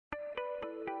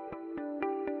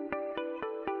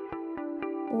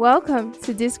Welcome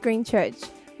to This Green Church.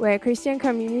 We're a Christian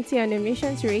community on a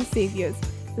mission to raise saviors,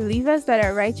 believers that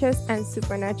are righteous and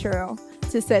supernatural,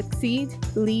 to succeed,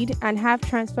 lead, and have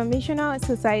transformational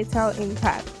societal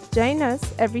impact. Join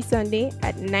us every Sunday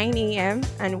at 9 a.m.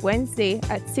 and Wednesday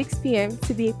at 6 p.m.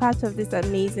 to be a part of this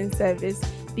amazing service.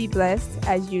 Be blessed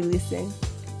as you listen.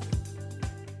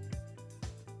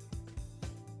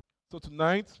 So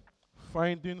tonight,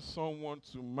 finding someone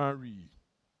to marry.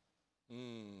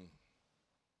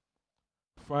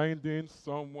 Finding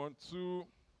someone to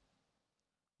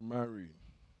marry.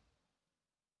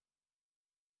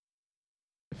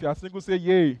 If you are single, say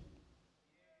yay.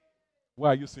 Why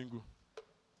are you single?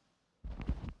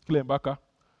 Klembaka.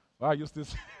 Why are you still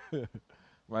single?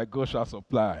 My God shall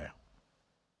supply.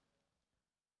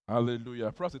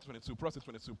 Hallelujah. Proverbs 22.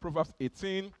 Proverbs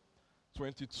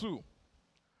 18:22.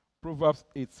 Proverbs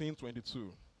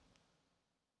 18:22.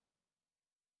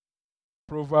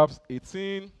 Proverbs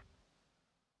 18:22.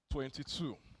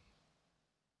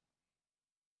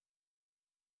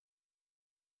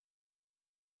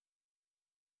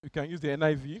 You can use the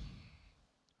NIV.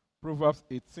 Proverbs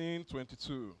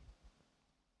 18:22.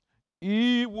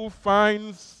 He who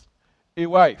finds a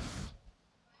wife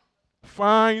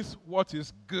finds what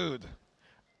is good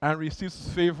and receives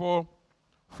favor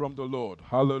from the Lord.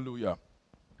 Hallelujah.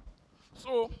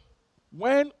 So,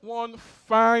 when one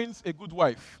finds a good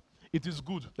wife, it is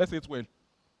good. Let's say it well.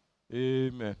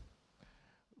 Amen.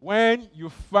 When you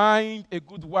find a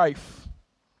good wife,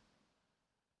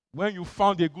 when you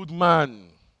found a good man,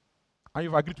 and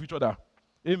you've agreed to each other,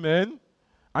 amen,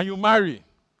 and you marry,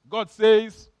 God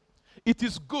says, it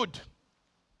is good.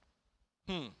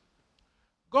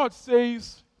 God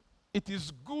says, it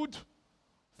is good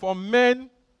for men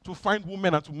to find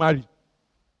women and to marry.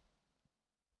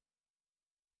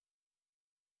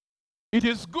 It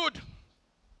is good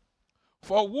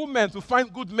for women to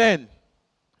find good men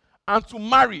and to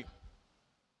marry.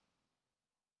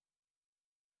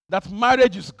 That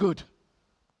marriage is good.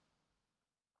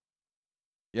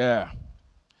 Yeah.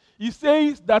 He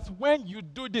says that when you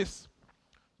do this,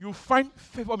 you find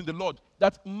favor in the Lord.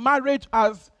 That when marriage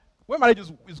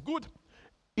is good,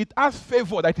 it has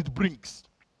favor that it brings.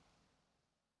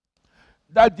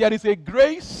 That there is a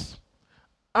grace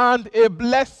and a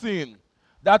blessing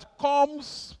that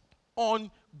comes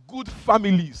on good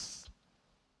families.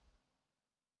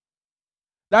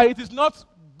 That it is not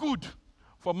good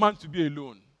for man to be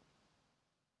alone.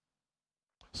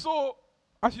 So,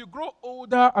 as you grow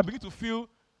older and begin to feel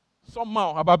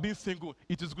somehow about being single,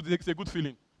 it is good. It's a good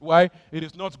feeling. Why? It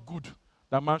is not good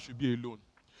that man should be alone.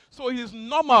 So it is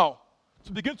normal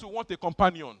to begin to want a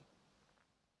companion.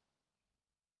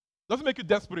 Doesn't make you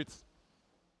desperate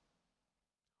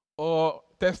or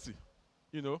thirsty,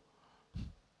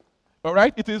 All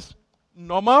right? It is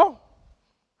normal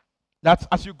that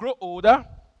as you grow older,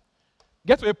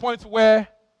 get to a point where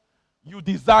you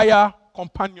desire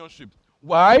companionship.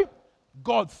 Why?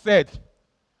 God said,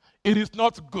 it is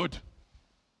not good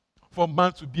for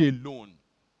man to be alone.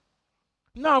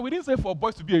 Now, we didn't say for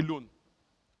boys to be alone.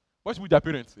 Boys should be their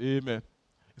parents. Amen.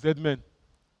 He said men.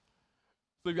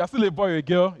 So if you are still a boy or a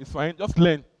girl, it's fine. Just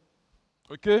learn.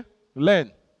 Okay?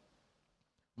 Learn.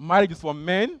 Marriage is for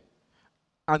men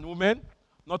and women,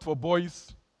 not for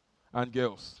boys and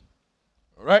girls.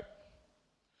 All right?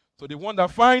 So the one that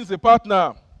finds a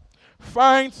partner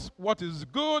finds what is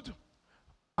good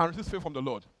and receives favor from the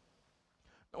Lord.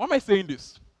 Now, why am I saying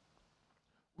this?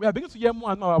 We are beginning to hear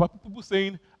more and more about people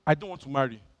saying, I don't want to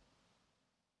marry.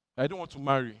 I don't want to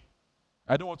marry.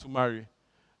 I don't want to marry.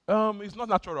 It's not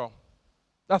natural.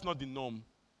 That's not the norm.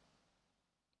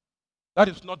 That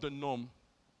is not the norm.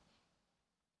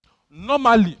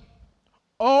 Normally,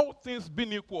 all things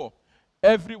being equal,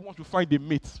 everyone should find a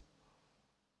mate.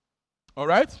 All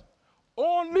right?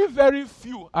 Only very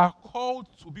few are called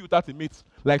to be without a mate,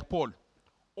 like Paul.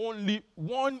 Only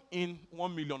 1 in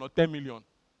 1 million or 10 million.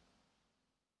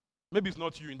 Maybe it's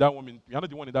not you in that 1 million. You're not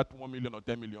the one in that 1 million or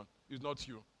 10 million. It's not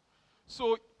you.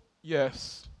 So,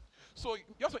 yes. So,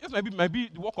 yes, maybe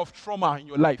the work of trauma in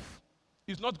your life.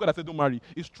 It's not God that said don't marry.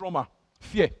 It's trauma.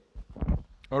 Fear.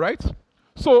 All right?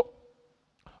 So,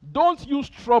 don't use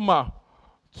trauma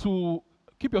to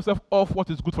keep yourself off what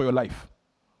is good for your life.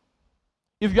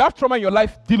 If you have trauma in your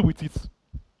life, deal with it.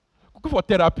 Go for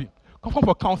therapy. Come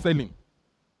for counseling.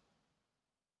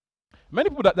 Many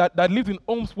people that lived in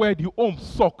homes where the home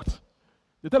sucked,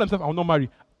 they tell themselves, I will not marry.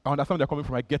 I understand where they're coming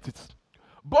from. I get it.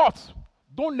 But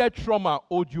don't let trauma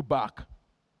hold you back.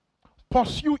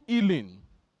 Pursue healing.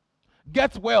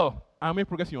 Get well and make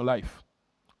progress in your life.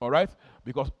 All right?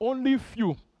 Because only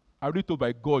few are really told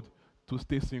by God to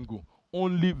stay single.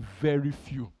 Only very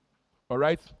few. All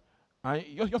right? And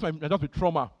yours might just be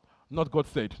trauma, not God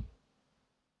said.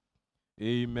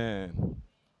 Amen.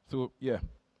 So, yeah.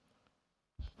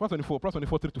 Proverbs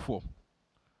 24, 3 to 4.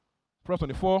 Proverbs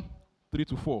 24, 3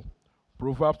 to 4.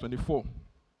 Proverbs 24,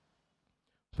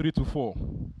 3 to 4.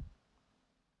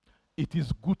 It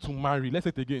is good to marry. Let's say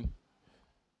it again.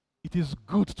 It is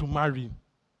good to marry.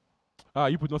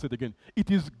 You put not say it again. It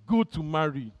is good to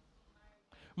marry.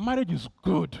 Marriage is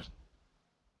good.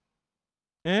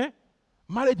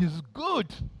 Marriage is good.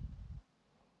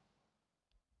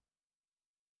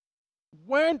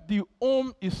 When the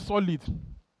home is solid,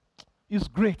 it's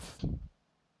great.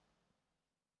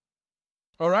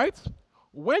 All right?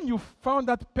 When you found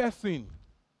that person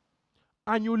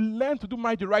and you learn to do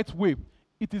marriage the right way,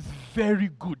 it is very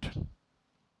good.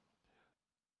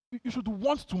 You should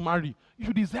want to marry. You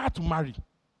should desire to marry.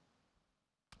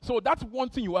 So that's one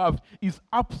thing you have is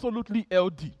absolutely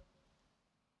LD.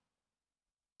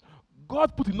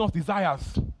 God put enough desires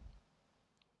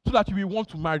so that you will want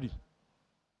to marry.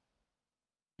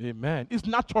 Amen. It's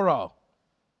natural.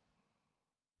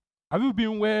 Have you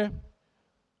been where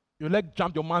your leg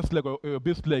jumped your man's leg or your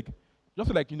babe's leg?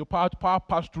 Just like, power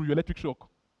passed through your electric shock.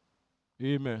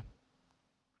 Amen.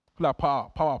 Like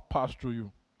power passed through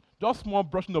you. Just small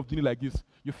brushing of the knee like this,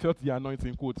 you felt the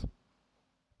anointing, quote.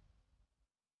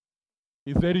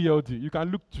 It's very healthy. You can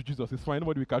look to Jesus. It's fine.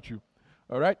 Nobody will catch you.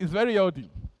 All right? It's very healthy.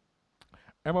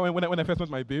 I remember when I first met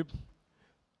my babe,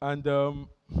 and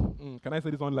can I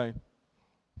say this online?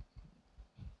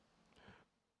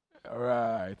 All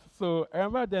right. So I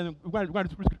remember then we went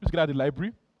to get at the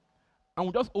library, and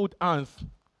we just hold hands.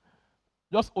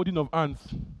 Just holding of hands.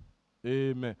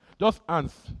 Amen. Just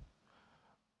hands.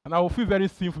 And I will feel very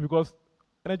sinful because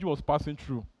energy was passing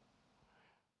through.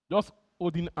 Just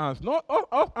holding hands. Not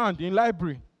off hand in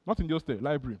library. Not in the hostel,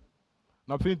 library.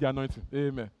 Now feeling the anointing.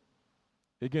 Amen.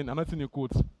 Again, anointing in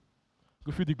quotes.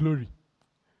 You feel the glory.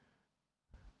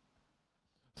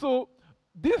 So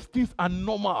these things are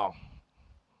normal.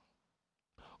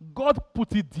 God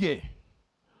put it there.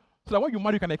 So that when you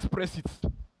marry, you can express it.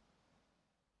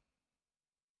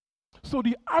 So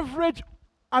the average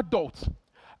adult,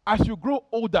 as you grow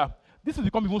older, this will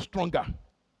become even stronger.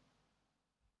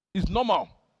 It's normal.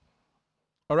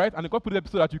 All right? And God put it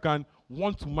so that you can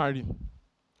want to marry.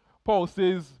 Paul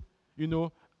says,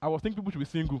 I was thinking people should be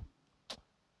single.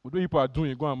 What people are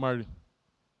doing, go and marry.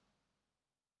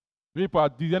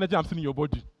 The energy I'm seeing in your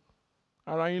body.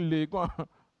 Go on.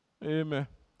 Amen.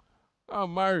 Go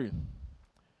and marry.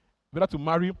 Better to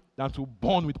marry than to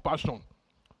bond with passion.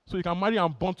 So you can marry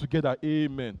and bond together.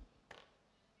 Amen.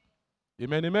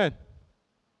 Amen, amen.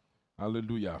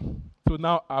 Hallelujah. So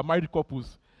now our married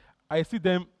couples, I see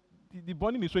them, the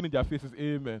bonding is showing in their faces.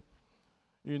 Amen.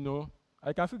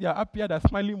 I can see they are happier, they're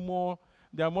smiling more,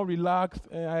 they are more relaxed.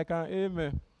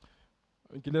 Amen.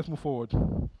 Okay, let's move forward.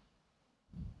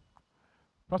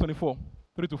 Verse 24,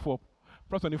 3 to 4.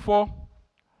 Verse 24,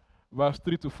 verse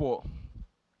 3 to 4.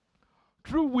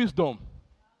 Through wisdom,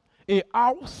 a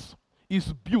house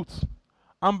is built,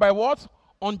 and by what?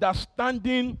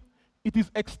 Understanding, it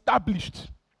is established.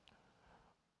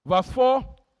 Verse 4,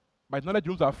 by knowledge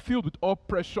rooms are filled with all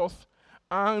precious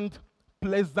and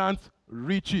pleasant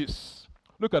riches.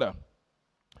 Look at that.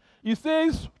 It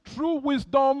says, through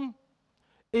wisdom,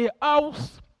 a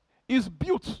house is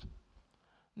built,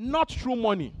 not through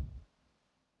money.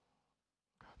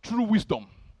 Through wisdom.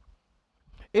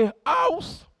 A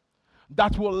house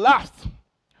that will last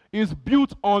is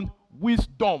built on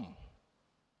wisdom.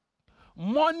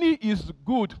 Money is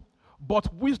good,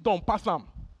 but wisdom pass them.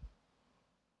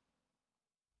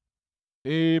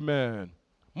 Amen.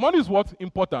 Money is what?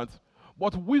 Important.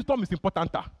 But wisdom is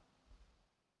importanter.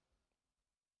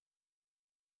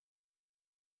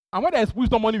 And where there is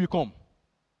wisdom, money will come.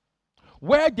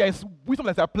 Where there is wisdom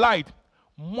that's applied,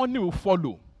 money will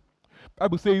follow. The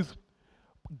Bible says,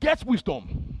 get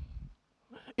wisdom.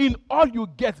 In all you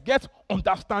get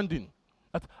understanding.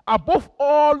 That above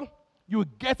all you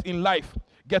get in life,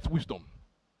 get wisdom.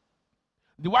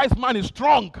 The wise man is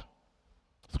strong.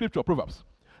 Scripture, Proverbs.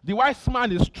 The wise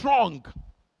man is strong.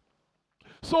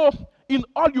 So, in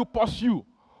all you pursue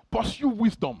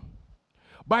wisdom.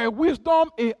 By wisdom,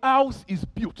 a house is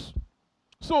built.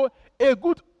 So, a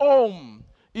good home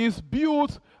is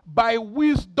built by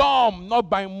wisdom, not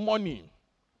by money.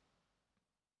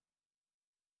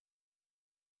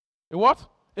 A what?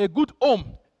 A good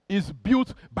home is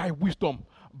built by wisdom,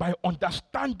 by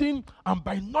understanding, and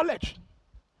by knowledge.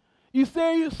 He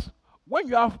says, when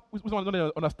you have wisdom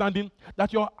and understanding,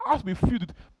 that your house will be filled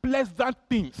with pleasant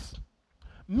things.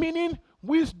 Meaning,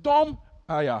 wisdom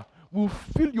will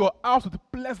fill your house with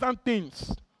pleasant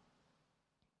things.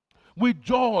 with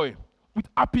joy, with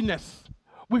happiness,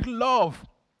 with love,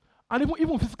 and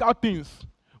even physical things.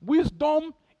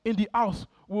 Wisdom in the house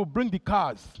will bring the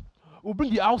cars, will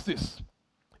bring the houses.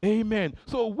 Amen.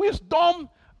 So wisdom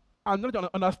and knowledge and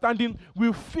understanding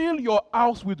will fill your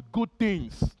house with good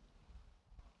things.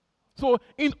 So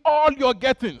in all your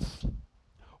gettings,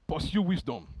 pursue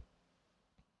wisdom.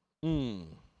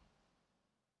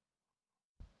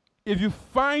 If you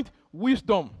find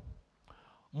wisdom,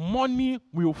 money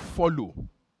will follow.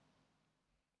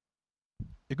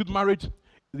 A good marriage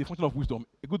is a function of wisdom.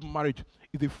 A good marriage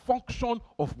is a function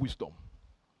of wisdom.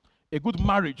 A good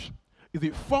marriage is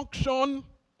a function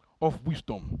of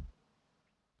wisdom.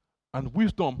 And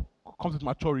wisdom comes with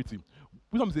maturity.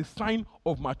 Wisdom is a sign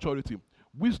of maturity.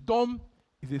 Wisdom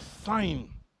is a sign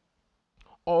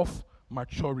of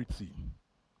maturity.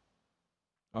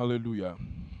 Hallelujah.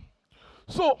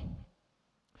 So,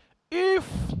 if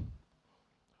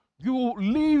you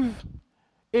live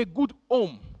a good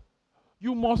home,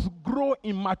 you must grow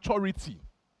in maturity.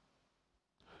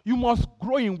 You must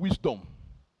grow in wisdom.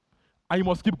 And you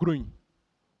must keep growing.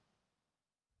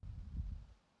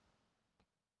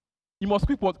 You must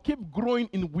keep growing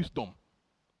in wisdom.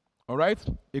 All right?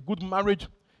 A good marriage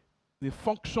is a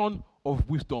function of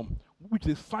wisdom, which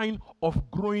is a sign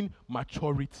of growing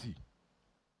maturity.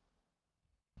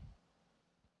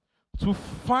 To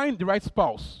find the right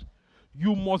spouse,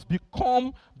 you must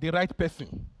become the right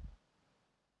person.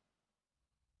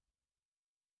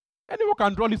 Anyone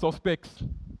can draw list of specs,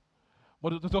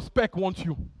 but does your spec want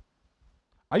you?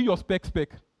 Are you your spec?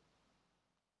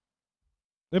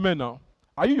 Amen now.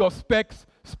 Are you your spec?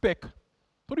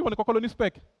 What do you want to call any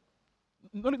spec?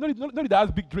 No, that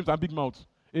has big dreams and big mouths.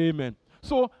 Amen.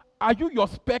 So, are you your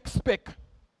spec?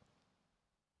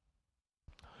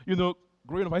 You know,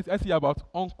 growing up, I see about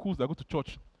uncles that go to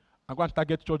church and go and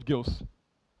target church girls.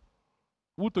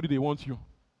 Who told you they want you?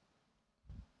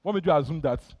 What made you assume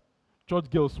that church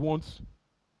girls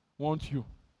want you?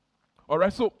 All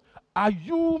right, so are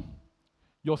you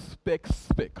your spec?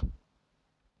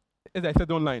 As I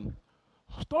said online,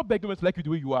 stop begging me to like you the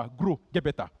way you are. Grow, get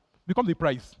better. Become the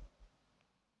prize.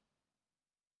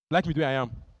 Like me the way I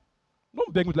am.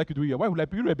 Don't beg me to like you the way you are. Why would I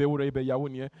be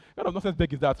What kind of nonsense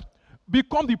beg is that?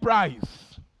 Become the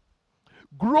prize.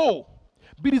 Grow.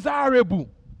 Be desirable.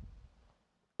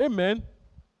 Amen.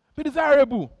 Be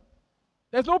desirable.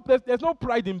 There's no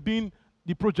pride in being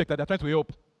the project that they're trying to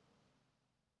help.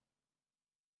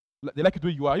 They like it the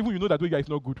way you are, even you know that the way you are is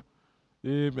not good.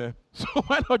 Amen. So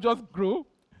why not just grow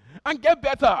and get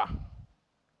better?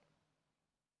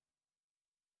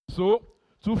 So,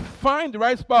 to find the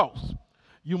right spouse,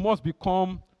 you must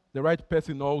become the right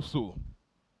person also.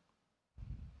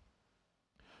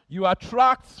 You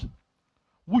attract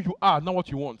who you are, not what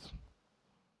you want.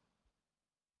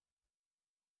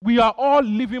 We are all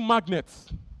living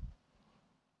magnets.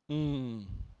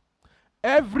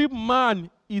 Every man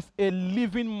is a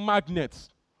living magnet.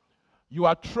 You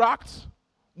attract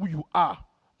who you are,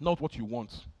 not what you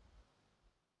want.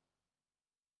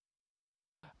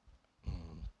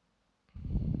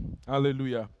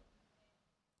 Hallelujah.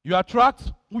 You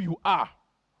attract who you are,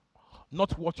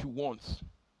 not what you want.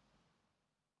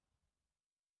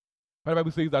 The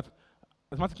Bible says that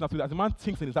as a man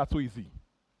thinks in his heart, so easy.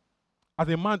 As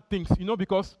a man thinks,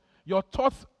 because your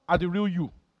thoughts are the real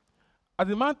you. As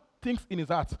a man thinks in his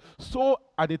heart, so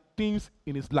are the things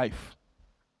in his life.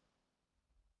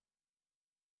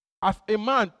 As a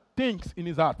man thinks in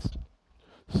his heart,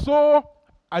 so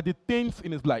are the things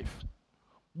in his life.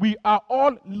 We are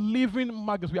all living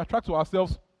magnets. We attract to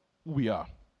ourselves who we are.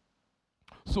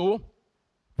 So,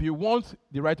 if you want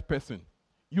the right person,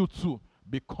 you too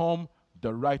become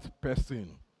the right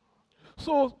person.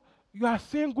 So, you are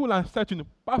single and searching.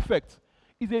 Perfect.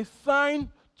 It's a sign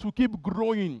to keep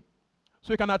growing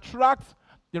so you can attract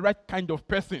the right kind of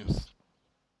persons.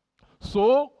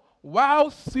 So,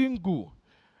 while single,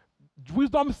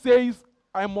 wisdom says,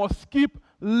 I must keep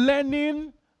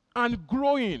learning and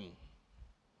growing.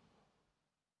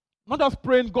 Not just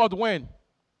praying God when.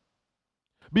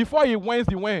 Before He wins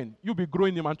the when, you'll be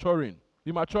growing and maturing.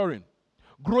 Be maturing.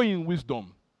 Growing in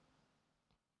wisdom.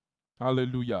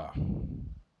 Hallelujah.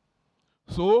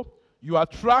 So, you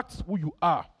attract who you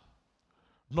are,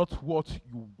 not what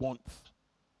you want.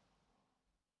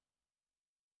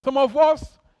 Some of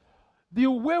us, the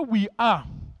way we are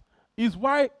is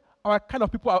why the kind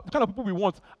of people we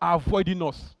want are avoiding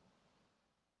us.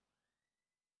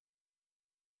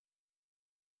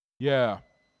 Yeah.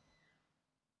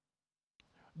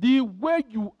 The way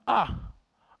you are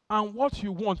and what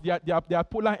you want, they are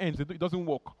polar ends. It doesn't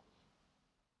work.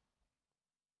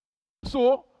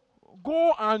 So,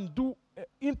 go and do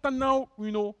internal,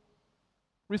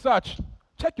 research.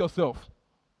 Check yourself.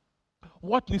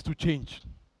 What needs to change?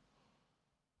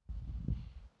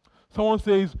 Someone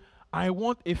says, I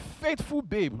want a faithful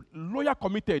babe, loyal,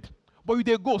 committed, but with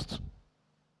a ghost.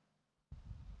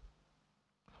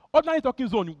 Ordinary talking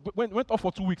zone went off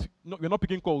for 2 weeks. No, you're not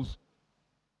picking calls.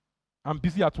 I'm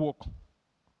busy at work.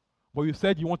 But you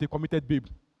said you want a committed babe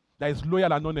that is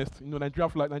loyal and honest.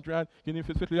 Nigerian,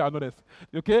 faithfully and honest.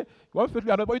 Okay? You want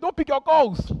faithfully and honest, but you don't pick your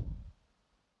calls.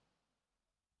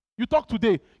 You talk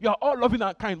today, you are all loving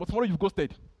and kind, but tomorrow you've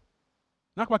ghosted.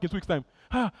 Now come back in 2 weeks' time.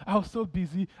 I was so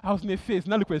busy. I was in a phase.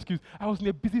 Now look for excuse. I was in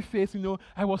a busy phase,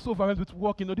 I was so overwhelmed with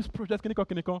work, this project, can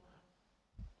you.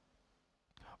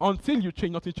 Until you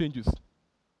change, nothing changes.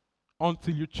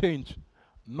 Until you change,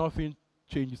 nothing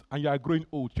changes. And you are growing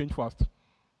old, change fast.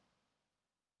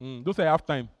 Don't say I have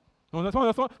time. No,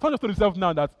 someone just told himself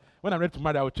now that when I'm ready to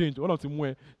marry, I will change. Hold on to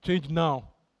more. Change now.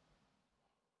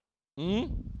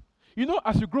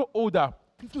 As you grow older,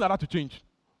 things like that to change.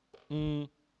 You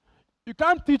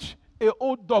can't teach an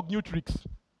old dog new tricks.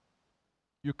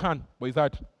 You can, but it's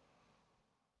hard.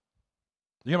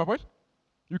 You get my point?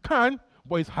 You can,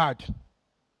 but it's hard.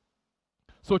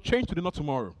 So change today, not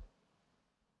tomorrow.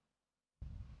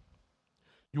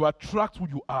 You attract who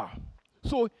you are.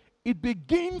 So it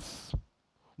begins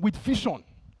with vision.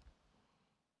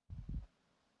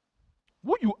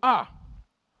 Who you are,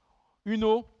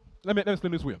 let me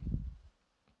explain this way.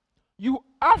 You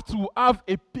have to have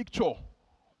a picture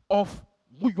of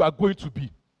who you are going to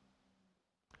be.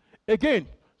 Again,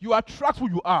 you attract who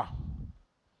you are.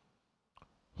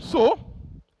 So,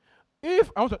 if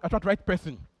I want to attract the right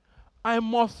person, I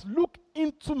must look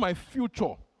into my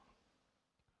future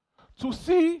to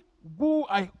see who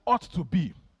I ought to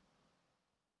be.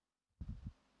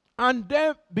 And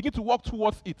then begin to work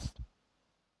towards it.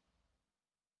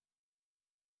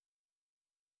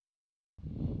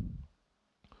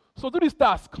 So do this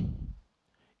task.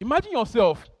 Imagine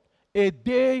yourself a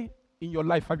day in your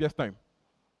life 5 years' time.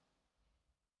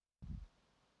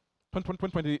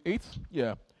 2028?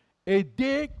 Yeah. A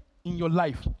day in your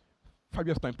life 5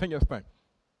 years' time, 10 years' time.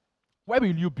 Where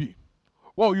will you be?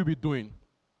 What will you be doing?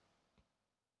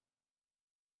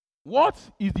 What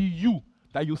is the you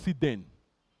that you see then?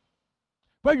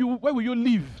 Where will you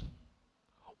live?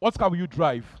 What car will you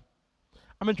drive?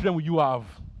 How many children will you have?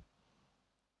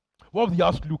 What will the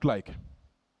house look like?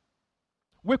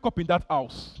 Wake up in that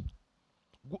house.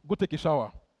 Go take a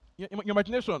shower. Your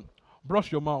imagination,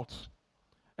 brush your mouth.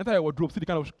 Enter your wardrobe. See the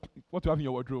kind of what you have in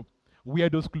your wardrobe. Wear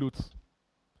those clothes.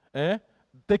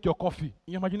 Take your coffee.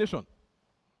 In your imagination.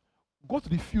 Go to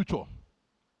the future.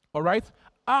 All right?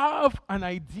 Have an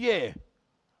idea,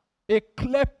 a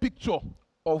clear picture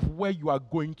of where you are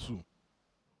going to.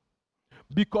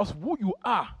 Because who you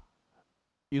are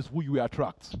is who you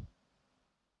attract.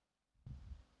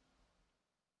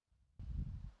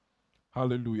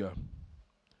 Hallelujah.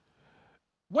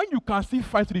 When you can see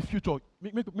fight to the future,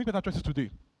 make better choices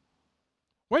today.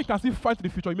 When you can see fight to the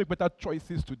future, you make better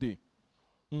choices today.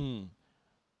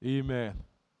 Amen.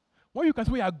 When you can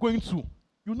see where you are going to,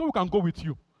 you know who can go with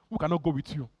you, who cannot go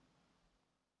with you.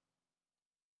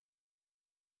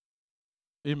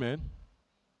 Amen.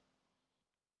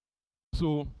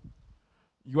 So,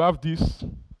 you have this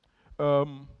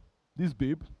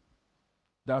babe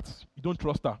that you don't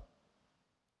trust her.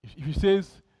 If she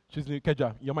says she's in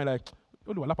Ikeja, your mind like,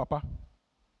 oh, wala papa.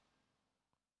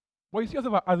 But you see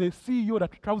yourself as a CEO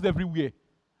that travels everywhere.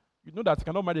 You know that you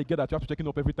cannot marry a girl that you have to check in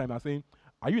up every time and saying,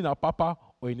 are you in Apapa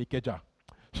or in Ikeja?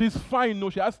 She's fine, no,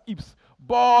 she has hips,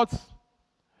 but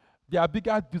there are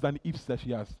bigger deals than the hips that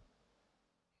she has.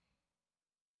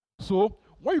 So,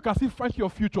 when you can see find your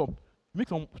future, make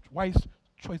some wise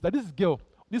choice that this girl,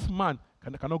 this man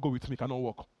cannot go with me, cannot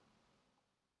work.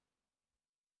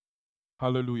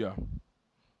 Hallelujah.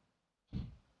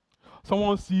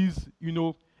 Someone sees,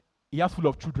 he has full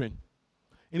of children.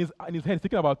 In his head, he's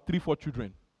thinking about 3-4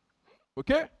 children.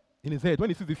 Okay? In his head, when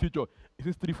he sees the future, he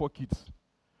sees 3-4 kids.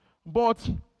 But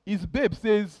his babe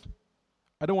says,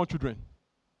 I don't want children.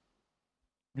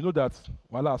 You know that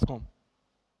Wala has come.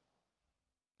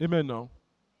 Amen now.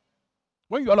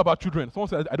 When you're all about children, someone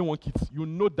says, I don't want kids. You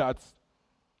know that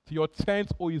to your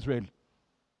tent, O Israel.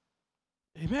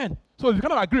 Amen. So if you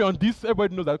kind of agree on this,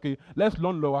 everybody knows that, okay, let's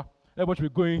learn lower. Everybody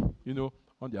should be going,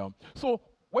 on their own. So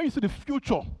when you see the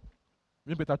future,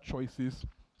 make better choices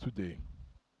today.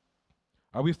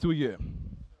 Are we still here?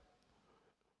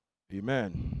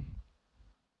 Amen.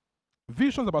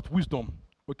 Visions about wisdom,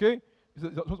 okay?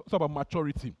 It's about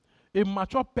maturity. A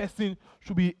mature person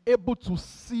should be able to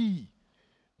see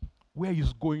where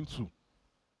he's going to.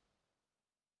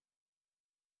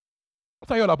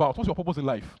 What are you all about? What's your purpose in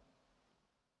life?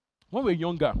 When we were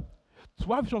younger,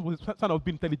 to have vision was a sign of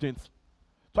being intelligent.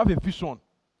 To have a vision,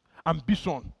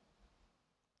 ambition.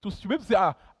 To be able to say,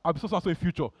 I'll be so and so in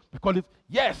future. We call it,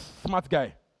 yes, smart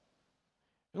guy.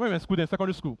 When we were in school, then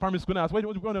secondary school, primary school, now, what do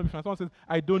you want to be? Someone says,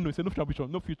 I don't know. It's a no future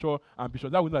ambition, no future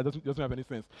ambition. That we know that doesn't have any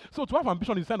sense. So to have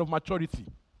ambition is a sign of maturity,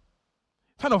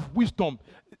 a sign of wisdom,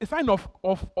 a sign of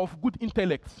good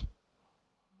intellect.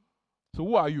 So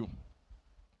who are you?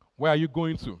 Where are you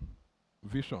going to?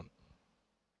 Vision.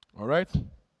 All right?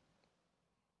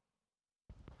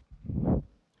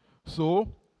 So,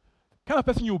 kind of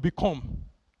person you will become,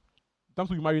 that's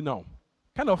who you marry now.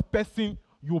 Kind of person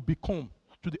you will become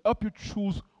should help you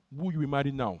choose who you will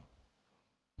marry now.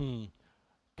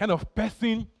 Kind of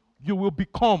person you will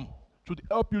become should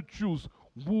help you choose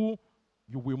who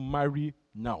you will marry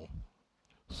now.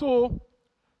 So,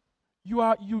 you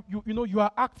are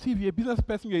active, you're a business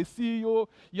person, you're a CEO,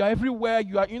 you are everywhere,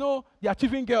 you are, the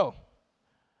achieving girl.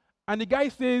 And the guy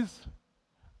says,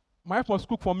 my wife must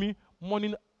cook for me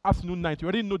morning, afternoon, night. You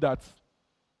already know that.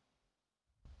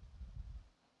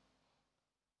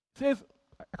 Says,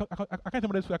 I can't eat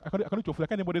anybody's food. I can't eat your food. I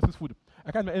can't eat anybody's food.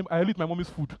 I'll eat my mommy's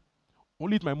food.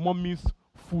 Only eat my mommy's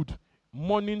food.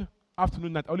 Morning,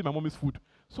 afternoon, night. I'll eat my mommy's food.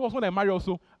 So when I marry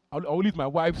also, I'll eat my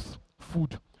wife's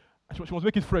food. She must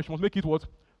make it fresh. She must make it what?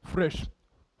 Fresh.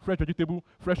 Fresh vegetable,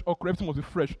 fresh okra. Everything must be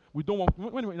fresh. We don't want,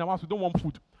 when we're in our house, we don't want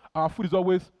food. Our food is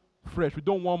always fresh. We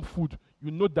don't want food.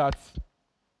 You know that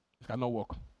it cannot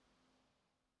work.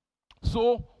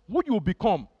 So, who you will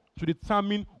become to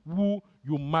determine who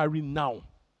you marry now.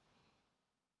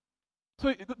 So,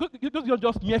 it's not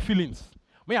just mere feelings,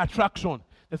 mere attraction.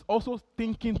 There's also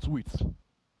thinking to it.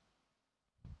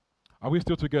 Are we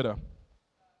still together?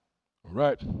 All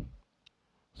right.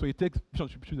 So, it takes vision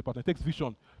to choose a partner. It takes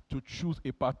vision to choose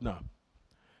a partner.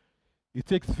 It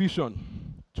takes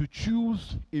vision to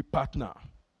choose a partner.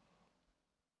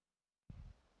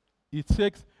 It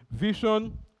takes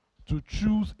vision to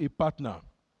choose a partner.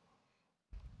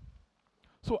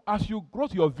 So as you grow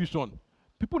to your vision,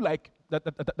 people like that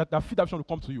fit that vision will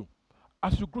come to you.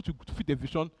 As you grow to fit a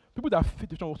vision, people that fit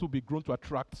the vision will also be grown to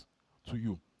attract to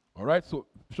you. All right? So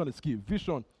vision is key.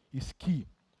 Vision is key.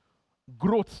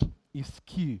 Growth is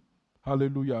key.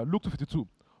 Hallelujah. Luke 2:52.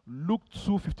 Luke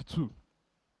 2:52.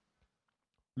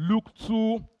 Luke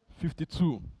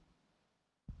 2:52.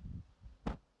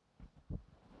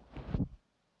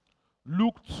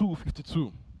 Luke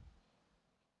 2:52.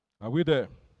 Are we there?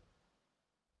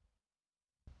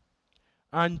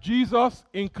 And Jesus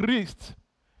increased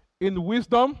in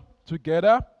wisdom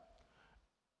together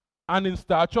and in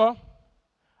stature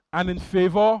and in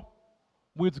favor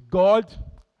with God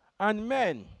and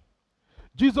men.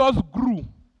 Jesus grew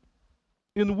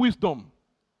in wisdom.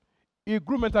 He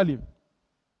grew mentally,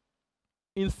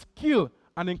 in skill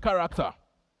and in character.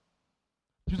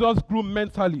 Jesus grew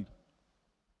mentally.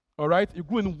 All right? He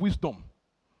grew in wisdom.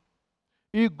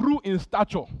 He grew in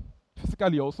stature,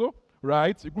 physically also,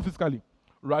 right? He grew physically,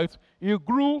 right? He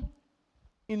grew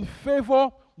in favor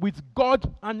with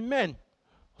God and men.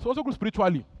 So also grew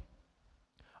spiritually.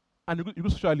 And he grew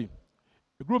socially.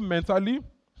 He grew mentally,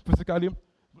 physically,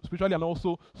 spiritually, and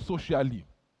also socially.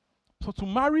 So to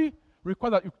marry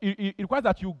requires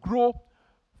that you grow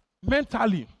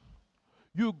mentally.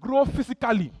 You grow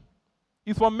physically.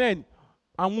 It's for men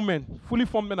and women, fully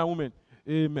formed men and women.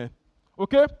 Amen.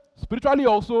 Okay? Spiritually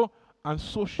also and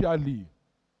socially.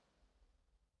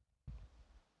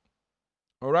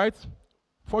 All right?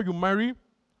 Before you marry,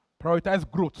 prioritize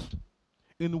growth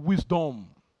in wisdom,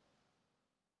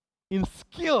 in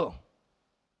skill.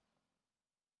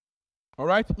 All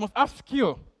right? You must have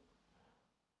skill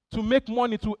to make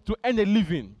money, to earn a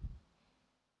living.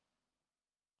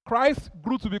 Christ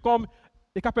grew to become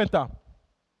a carpenter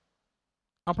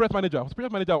and project manager,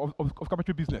 project manager of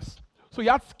carpentry business. So he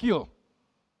had skill.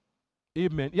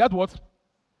 Amen. He had what? He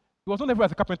was known everywhere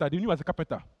as a carpenter. They knew him as a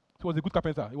carpenter. He was a good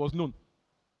carpenter. He was known.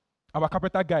 I'm a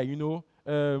carpenter guy, I don't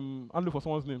look for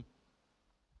someone's name.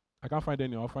 I can't find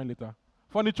any. I'll find later.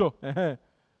 Furniture.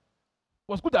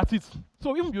 Was good at it.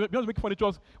 So even beyond making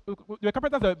furniture, the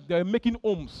carpenters they're making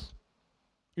homes.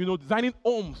 Designing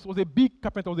homes. Was a big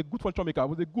carpenter. Was a good furniture maker.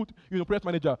 Was a good project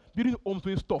manager. Building homes,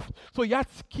 doing stuff. So he had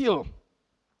skill.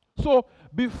 So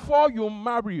before you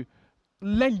marry,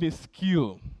 learn the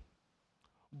skill.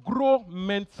 Grow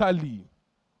mentally.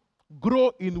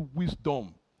 Grow in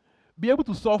wisdom. Be able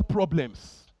to solve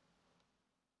problems.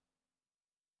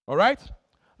 All right?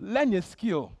 Learn a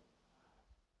skill.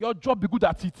 Your job, be good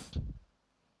at it.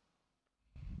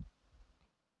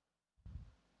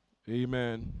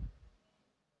 Amen.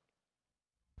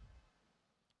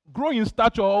 Grow in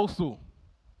stature also.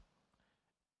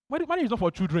 Marriage is not for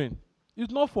children.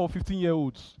 It's not for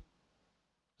 15-year-olds.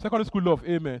 Secondary school love,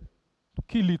 amen.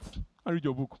 Kill it and read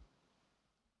your book.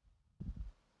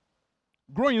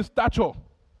 Grow in stature.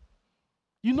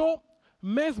 You know,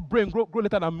 men's brain grow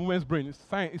later than women's brain.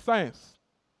 It's science.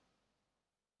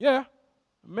 Yeah.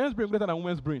 Men's brain later than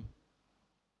women's brain.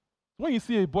 When you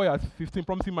see a boy at 15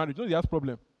 promising marriage, you know he has a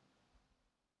problem.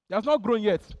 He has not grown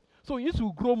yet. So he needs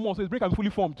to grow more so his brain can be fully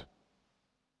formed.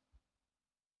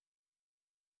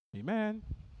 Amen.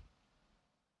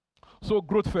 So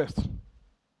growth first.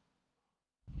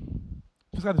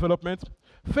 Physical development.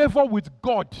 Favor with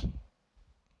God.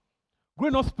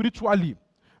 Growing up spiritually.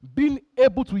 Being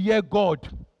able to hear God.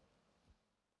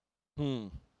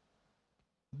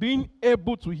 Being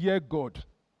able to hear God.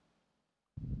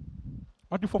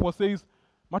 Matthew 4:4 says,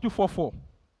 Matthew 4:4.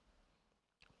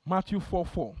 Matthew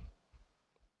 4:4.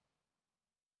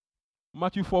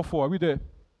 Matthew 4:4. Are we there?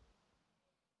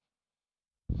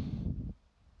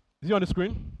 Is it on the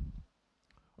screen?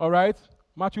 All right.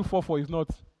 Matthew 4:4 is not.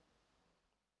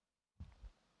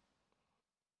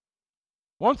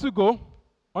 Want to go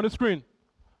on the screen?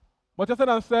 But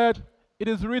Jesus said, it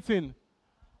is written,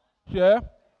 here,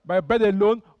 by bread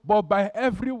alone, but by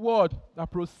every word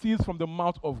that proceeds from the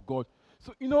mouth of God.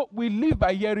 So, we live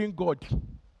by hearing God.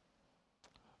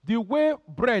 The way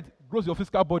bread grows your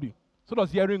physical body, so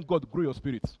does hearing God grow your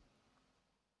spirit.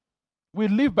 We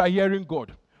live by hearing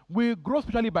God. We grow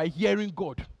spiritually by hearing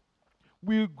God.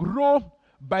 We grow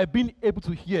by being able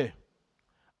to hear.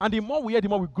 And the more we hear, the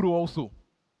more we grow also.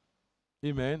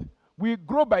 Amen. We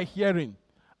grow by hearing.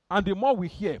 And the more we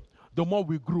hear, the more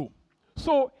we grow.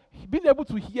 So, being able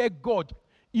to hear God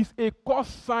is a core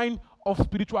sign of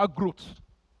spiritual growth.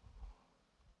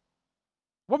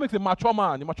 What makes a mature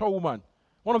man, a mature woman?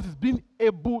 One of these is being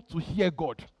able to hear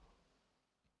God.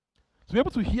 To be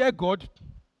able to hear God,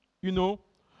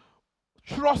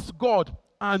 trust God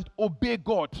and obey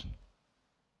God.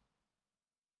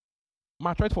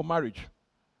 Maturity for marriage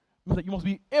means that you must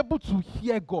be able to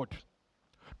hear God,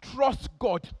 trust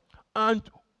God, and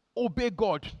obey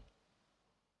God.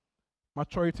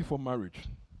 Maturity for marriage.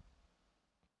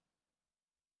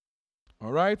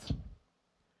 All right?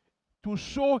 To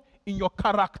show in your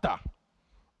character.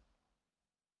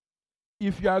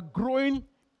 If you are growing,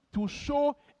 to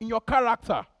show in your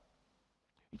character.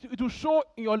 It will show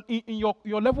in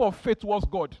your level of faith towards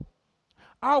God.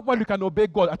 How well you can obey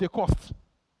God at a cost.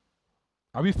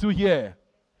 Are we still here?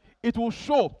 It will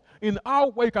show in how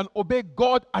well you can obey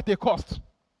God at a cost.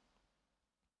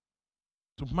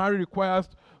 To marry requires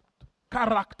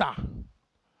character.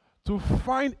 To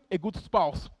find a good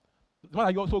spouse, the one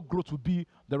that you also grow to be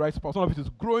the right spouse. Some of it is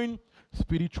growing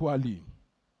spiritually.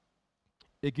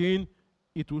 Again,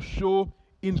 it will show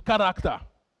in character.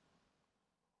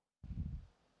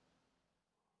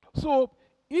 So,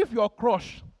 if your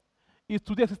crush is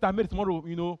today Sister Mary,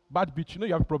 tomorrow, bad bitch,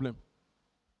 you have a problem.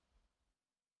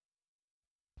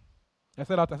 I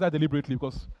said that deliberately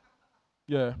because,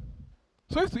 yeah.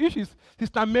 So if she's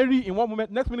Sister Mary in one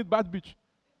moment, next minute bad bitch.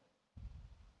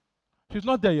 She's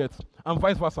not there yet, and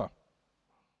vice versa.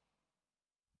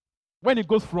 When it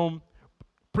goes from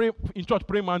in church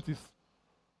praying mantis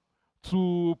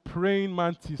to praying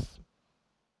mantis,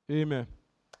 amen.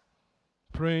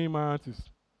 Praying mantis.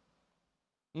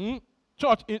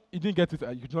 Church, it didn't get it.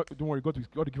 Don't worry, God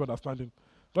will give you understanding.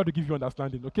 God will give you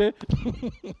understanding, okay?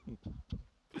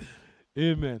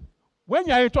 Amen. When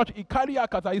you are in church, he carry a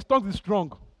kata, his tongue is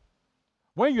strong.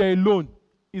 When you are alone,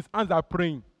 his hands are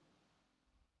praying.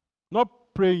 Not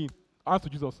praying, hands to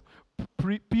Jesus.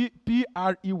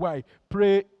 P-R-E-Y.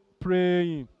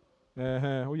 Praying.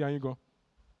 Oh, yeah, you go.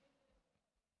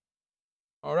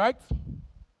 All right?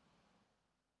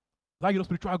 That's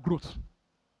spiritual growth.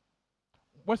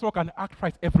 When someone can act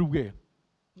right everywhere,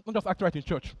 not just act right in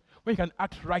church, when you can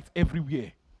act right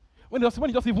everywhere. When it's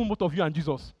just even both of you and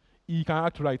Jesus, he can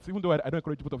act right. Even though I don't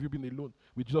encourage both of you being alone,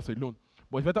 with Jesus alone.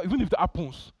 But even if that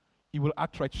happens, he will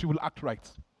act right, she will act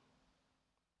right.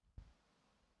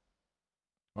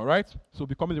 All right? So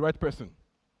becoming the right person.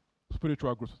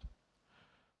 Spiritual growth.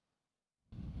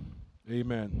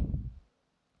 Amen.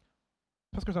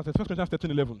 1 Corinthians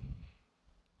 13:11.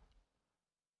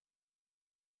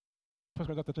 1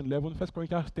 Corinthians 13:11. 1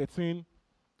 Corinthians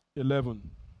 13:11.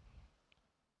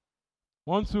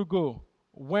 1, 2, go.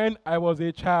 When I was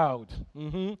a child,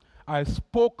 I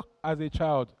spoke as a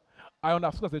child. I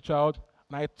understood as a child,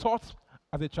 and I thought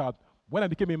as a child. When I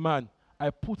became a man, I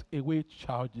put away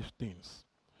childish things.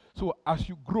 So as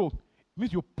you grow, it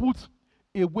means you put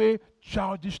away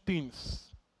childish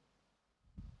things.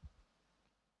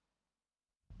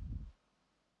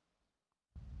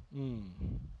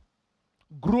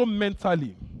 Grow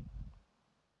mentally.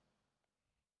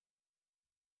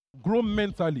 Grow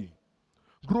mentally.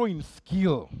 Grow in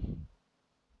skill.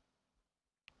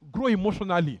 Grow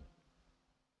emotionally.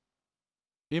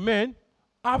 Amen.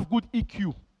 Have good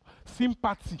EQ,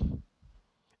 sympathy,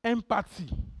 empathy.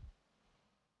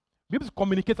 Be able to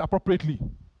communicate appropriately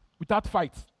without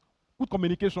fights. Good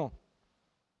communication.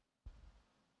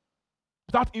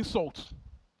 Without insult.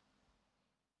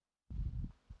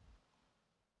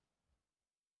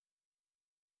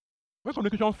 When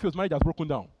communication fails, marriage has broken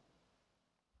down.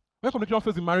 When communication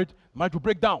fails in marriage will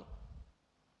break down.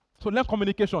 So learn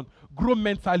communication. Grow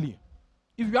mentally.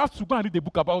 If you have to go and read a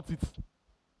book about it.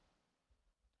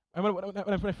 And when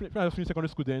I finished secondary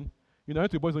school then, I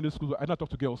went to a boys' only school. I did not talk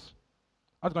to girls.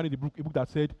 I had to read a book that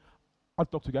said how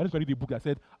to talk to girls. I didn't read a book that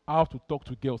said how to talk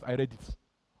to girls. I read it.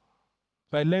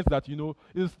 So I learned that,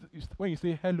 it's when you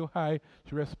say hello, hi,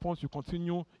 she responds, you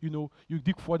continue, you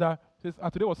dig further. Says,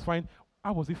 today was fine.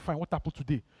 How was it fine? What happened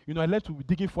today? I learned to be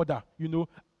digging further. You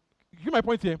get my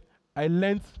point here? I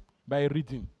learned by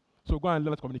reading. So go and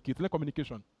learn to communicate. Learn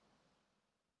communication.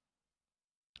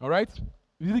 All right?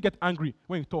 You really get angry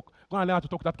when you talk. Go and learn how to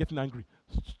talk without getting angry.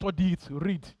 Study it.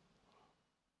 Read.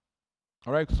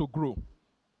 All right? So grow.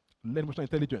 Learn emotional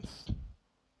intelligence.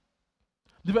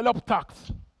 Develop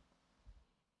tact.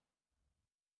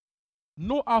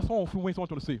 Know how someone will feel when someone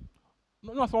wants to say.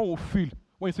 Know how someone will feel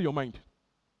when you say your mind.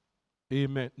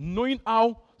 Amen. Knowing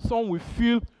how someone will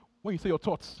feel when you say your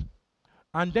thoughts.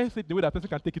 And then say the way that person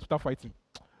can take it without fighting.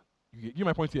 You get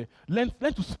my point here. Learn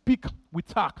to speak with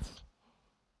tact.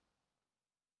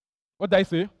 What did I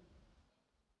say?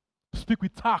 Speak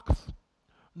with tact.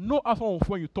 Know how someone will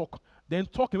feel when you talk. Then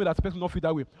talk in a way that the person will not feel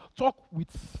that way. Talk with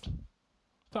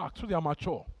tact so they are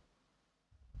mature.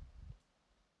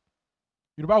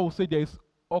 The Bible will say there is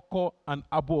oko and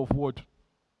abo of word.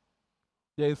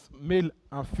 There is male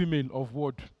and female of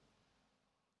word.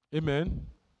 Amen.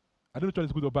 I don't know which one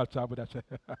is good or bad, but that's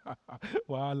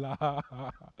voila.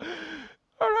 All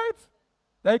right.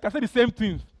 Then you can say the same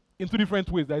thing in two different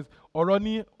ways. There is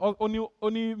only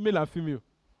male and female.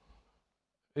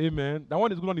 Amen. That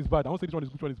one is good, one is bad. I won't say which one is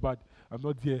good, which one is bad. I'm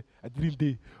not there. I didn't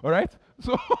dare. All right.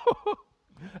 So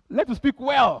let us speak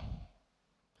well.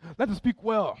 Let us speak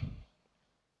well.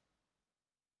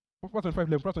 Proverbs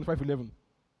 25:11.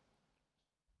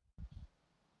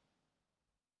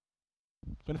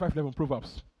 25:11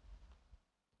 Proverbs.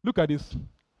 Look at this.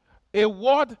 A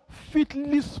word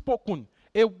fitly spoken,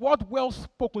 a word well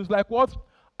spoken is like what?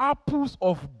 Apples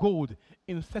of gold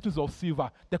in settings of silver,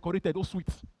 decorated, oh sweet,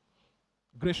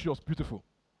 gracious, beautiful.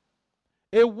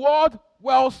 A word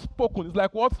well spoken is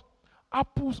like what?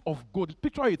 Apples of gold.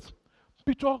 Picture it.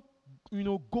 Picture,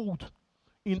 gold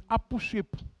in apple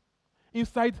shape.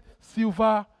 Inside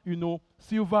silver,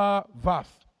 silver vase.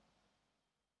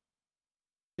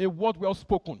 A word well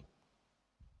spoken.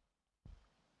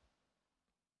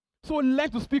 So learn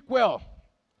to speak well,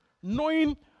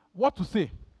 knowing what to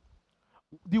say,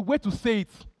 the way to say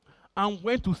it, and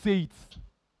when to say it.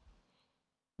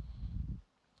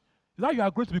 Now you are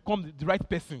going to become the right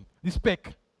person, the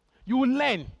spec. You will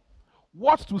learn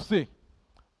what to say,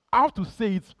 how to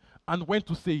say it, and when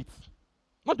to say it.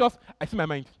 Not just, I see my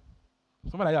mind.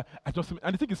 Something like that.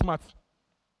 And the thing is smart.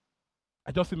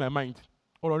 I just say my mind.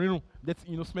 Or that's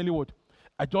smelly word.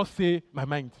 I just say my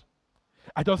mind.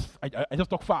 I just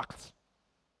talk facts.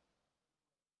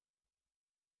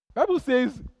 Bible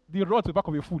says the rod is the back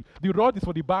of a fool. The rod is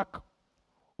for the back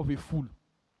of a fool.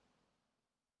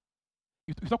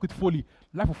 If you talk with folly,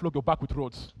 life will flog your back with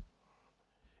rods.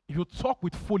 If you talk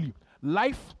with folly,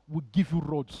 life will give you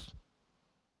rods.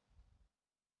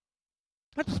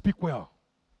 Learn to speak well.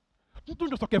 Don't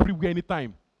just talk everywhere,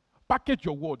 anytime. Package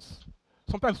your words.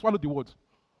 Sometimes swallow the words.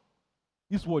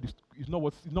 This word is not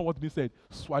what's being said.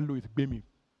 Swallow it, baby.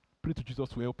 Pray to Jesus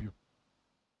to help you.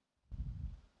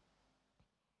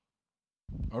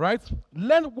 All right?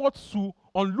 Learn what to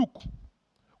unlook.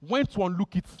 When to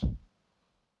unlook it.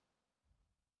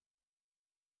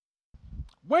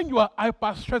 When you are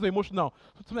hyper stressed or emotional,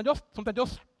 sometimes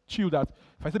just chill that.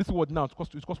 If I say this word now, it's cause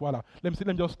wahala.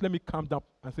 Let me calm down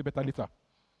and say better later.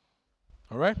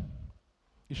 All right?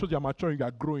 It shows you are maturing, you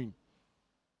are growing.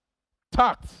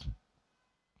 Tact.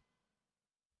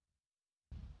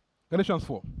 Galatians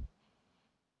 4.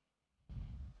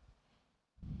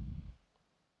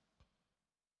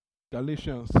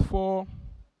 Galatians 4.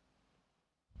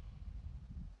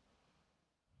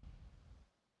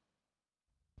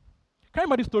 Can you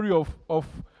remember the story of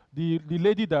the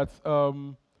lady that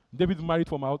David married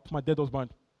from my dead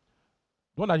husband?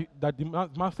 The one that the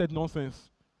man said nonsense.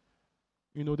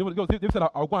 David said,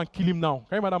 I'll go and kill him now.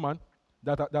 Can you remember that man?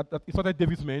 That insulted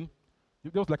David's men?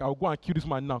 They was like, I'll go and kill this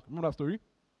man now. Remember that story?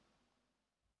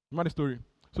 Remember the story?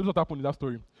 So this is what happened in that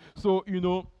story. So,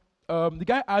 the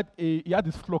guy had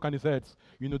this flock on his head,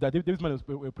 that David's man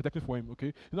was protecting for him, okay?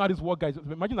 You know how this work, guys,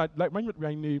 imagine that, like, imagine you're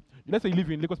in let's say you live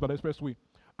in Lagos by the Expressway,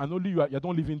 and only you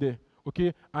don't live in there,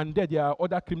 okay? And there are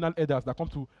other criminal headers that come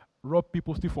to rob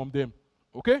people, steal from them,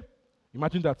 okay?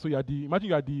 Imagine that. So imagine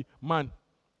you are the man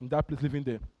in that place living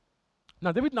there.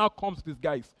 Now, David now comes to these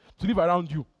guys to live around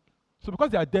you. So because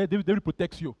they are there, David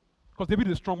protects you. Because David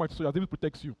is a strong man, so David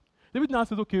protects you. David now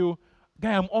says, okay,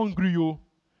 guy, I'm hungry,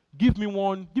 give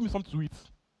me something to eat.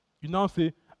 You now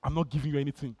say, I'm not giving you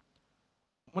anything.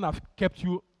 When I've kept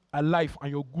you alive and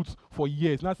your goods for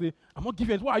years, now say, I'm not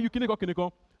giving you anything. Why are you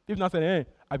Kineko? David now said, hey,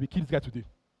 I will kill this guy today.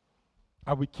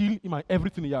 I will kill him and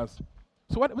everything he has.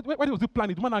 So what was the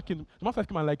plan? The man came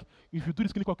and like, if you do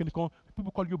this Kineko,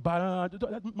 people call you bad.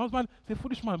 The man say,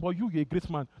 foolish man, but you're a great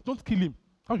man. Don't kill him.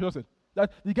 How should I say?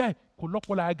 That the guy,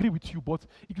 I agree with you, but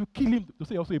if you kill him, you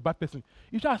say you're also a bad person.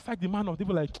 You just attack the man of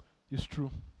devil like, it's true.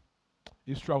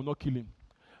 It's true, I will not kill him.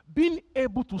 Being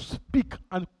able to speak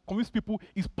and convince people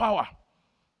is power.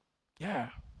 Yeah.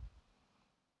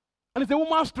 And it's a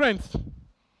woman's strength.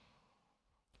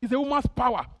 It's a woman's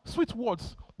power. Sweet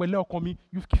words.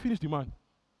 You've finished the man.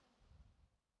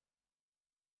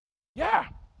 Yeah.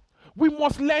 We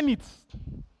must learn it.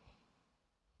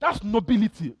 That's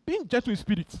nobility. Being gentle in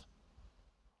spirit.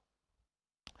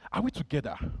 Are we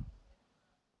together?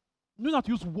 You do not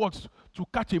use words to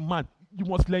catch a man. You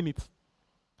must learn it.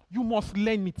 You must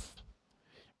learn it.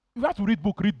 If you have to read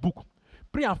book.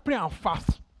 Pray and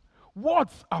fast.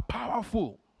 Words are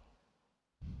powerful.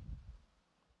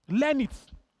 Learn it.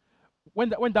 When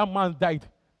that man died,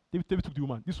 David took the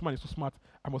woman. This woman is so smart.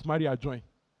 I must marry her, join.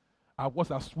 Her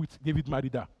words are sweet. David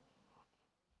married her.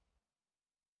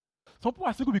 Some people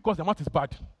are single because their mouth is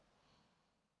bad.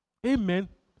 Amen.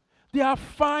 They are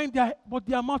fine, but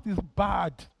their mouth is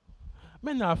bad.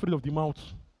 Men are afraid of the mouth.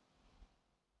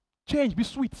 Change, be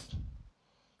sweet.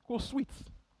 Go sweet.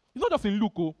 It's not just in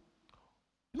look,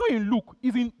 It's not in look,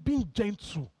 it's in being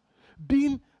gentle,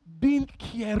 being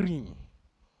caring.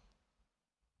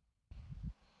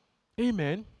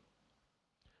 Amen.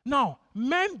 Now,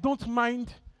 men don't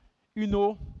mind,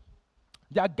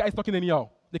 their guys talking anyhow.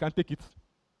 They can take it.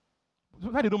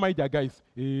 Why they don't mind their guys?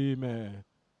 Amen.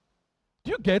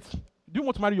 Do you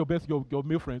want to marry your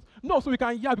male friends? No, so we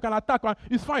can attack,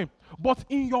 it's fine. But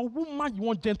in your woman, you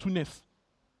want gentleness,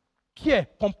 care,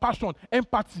 compassion,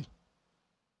 empathy.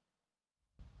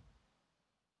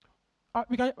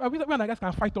 We and our guys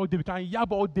can fight all day, we can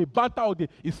yab all day, banter all day,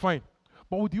 it's fine.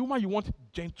 But with the woman, you want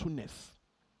gentleness.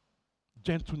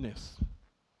 Gentleness.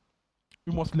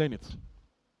 You must learn it.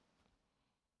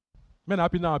 Men are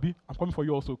happy now, Abi. I'm coming for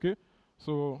you also, okay?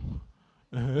 So,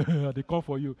 they come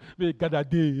for you. May God a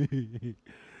day.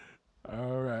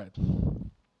 All right.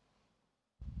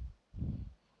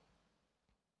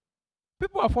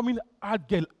 People are forming hard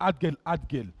girl.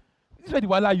 This is where the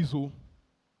wala is.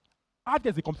 Hard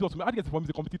girl is a competitor. Hard girl is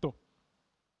a competitor.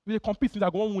 We compete since I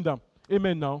go on with them.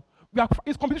 Amen now.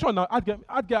 It's competition now.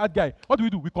 Hard guy. What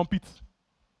do? We compete.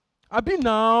 Abi,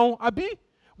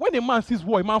 when a man sees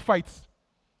war, a man fights.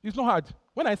 It's not hard.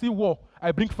 When I see war,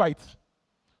 I bring fights.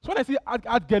 So when I see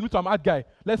hard girl, I'm hard guy.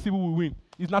 Let's see who will win.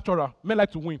 It's natural. Men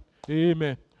like to win.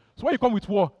 Amen. So when you come with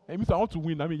war, it means I want to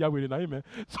win. Yahweh, amen.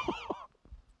 So,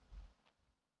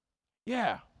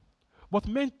 yeah. But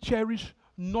men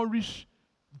nourish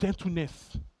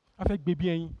gentleness. I think,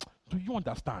 baby, do you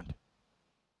understand?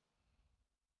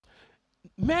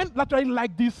 Men literally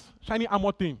like this shiny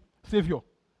armor thing, savior.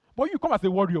 But you come as a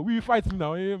warrior, we fight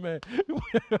now. Amen.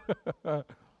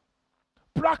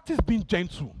 Practice being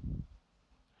gentle.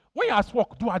 When you're at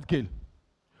work, do hard girl.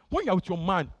 When you're with your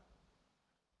man,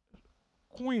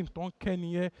 Queen, don't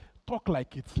Kenny, talk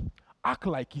like it, act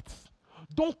like it.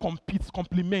 Don't compete,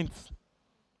 compliment.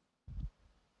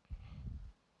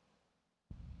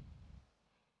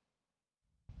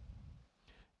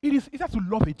 It is easier to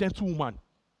love a gentle woman.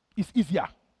 It's easier.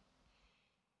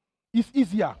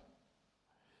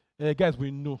 Guys,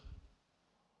 we know.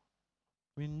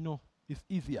 It's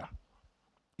easier.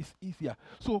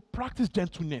 So practice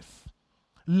gentleness.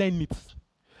 Learn it.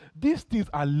 These things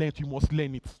are learned. You must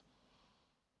learn it.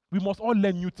 We must all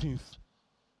learn new things.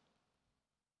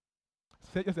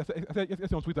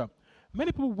 Yes, on Twitter.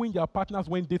 Many people win their partners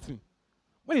when dating.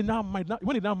 When they now might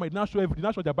not show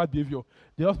their bad behavior,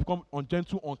 they just become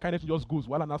ungentle, unkindness just goes.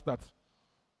 While now starts.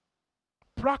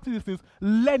 Practice these things,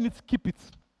 learn it, keep it.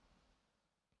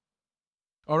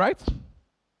 All right?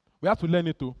 We have to learn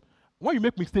it too. When you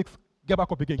make mistakes, get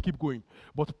back up again, keep going.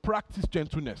 But practice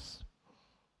gentleness.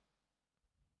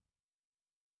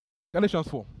 Galatians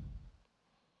 4.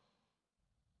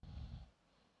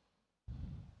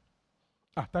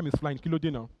 Time is flying. Kilo day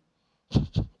now.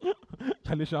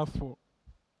 Galatians 4.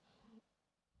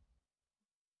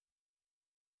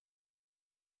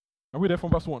 Are we there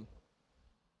from verse 1?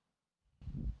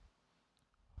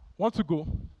 Want to go?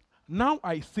 Now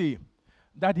I say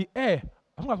that the heir,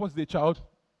 as long as one is a child,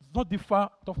 does not differ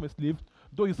from a slave,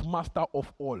 though he is master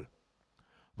of all.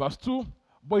 Verse 2,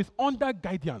 but is under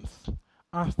guidance,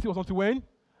 and still until when?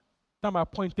 Time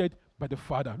appointed by the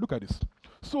Father. Look at this.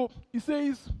 So he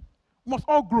says, we must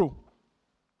all grow.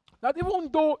 That even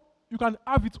though you can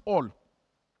have it all,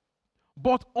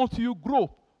 but until you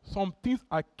grow, some things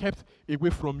are kept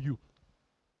away from you.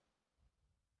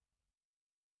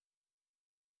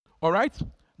 All right?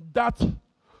 That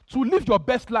to live your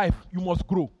best life, you must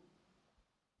grow.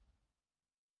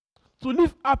 To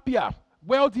live happier,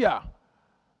 wealthier,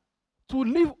 to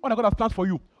live all that God has planned for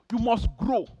you, you must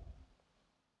grow.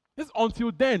 It's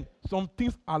until then, some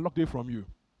things are locked away from you.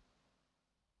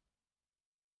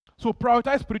 So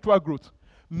prioritize spiritual growth,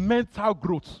 mental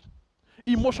growth,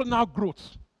 emotional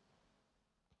growth,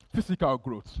 physical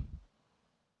growth.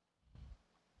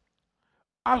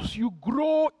 As you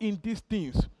grow in these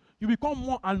things, you become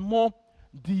more and more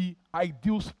the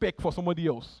ideal spec for somebody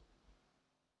else.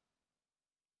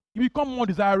 You become more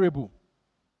desirable.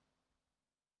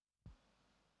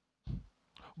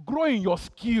 Grow in your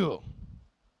skill.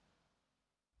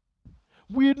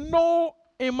 We know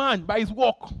a man by his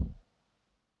work.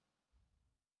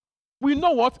 We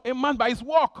know what? A man by his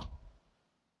work.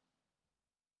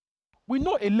 We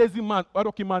know a lazy man, a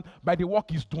rocky man, by the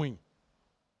work he's doing.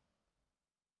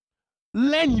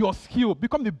 Learn your skill.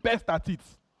 Become the best at it.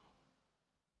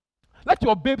 Let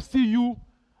your babe see you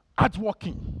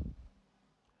hardworking.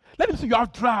 Let him see you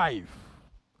have drive.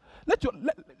 Let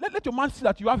your man see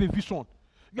that you have a vision.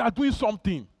 You are doing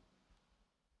something.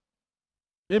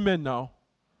 Amen now.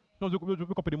 You don't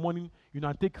wake up in the morning,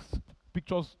 and take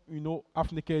pictures,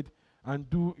 half naked and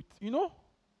do it,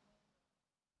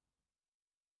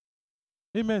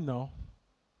 Amen now.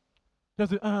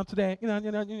 Just today,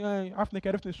 half naked,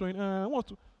 everything showing. I want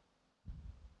to.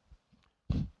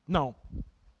 Now,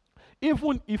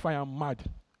 even if I am mad,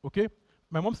 okay,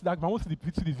 my mom said that if I want to see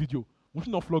this video, will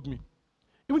she not flog me?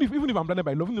 Even if I'm blinded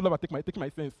by love, even though I take my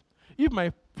sense. If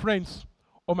my friends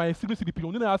or my siblings see the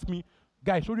video, they ask me,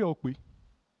 guys, show you okay.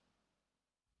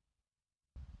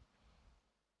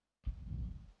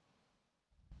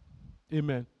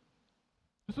 Amen.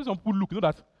 This is some people look,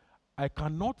 that I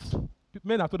cannot.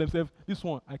 Men have told themselves, this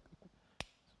one,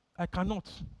 I cannot.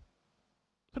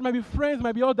 So it might be friends,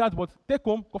 might be all that, but take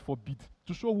home, God forbid,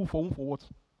 to show who for what.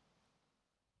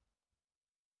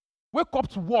 Wake up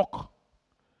to work,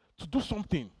 to do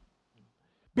something.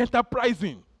 Be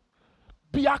enterprising.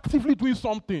 Be actively doing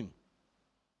something.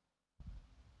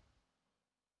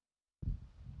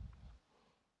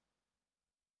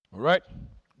 All right?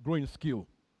 Grow in skill.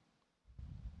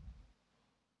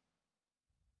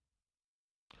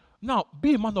 Now,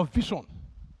 be a man of vision.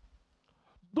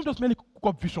 Don't just merely cook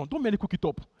up vision. Don't merely cook it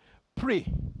up. Pray.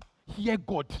 Hear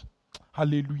God.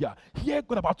 Hallelujah. Hear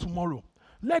God about tomorrow.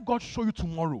 Let God show you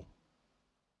tomorrow.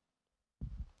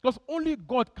 Because only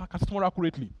God can see tomorrow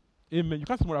accurately. Amen. You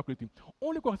can't see tomorrow accurately.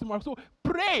 Only God can see tomorrow. So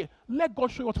pray. Let God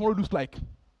show you what tomorrow looks like.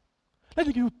 Let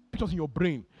me give you pictures in your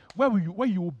brain. Where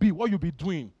you will be, what you'll be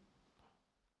doing.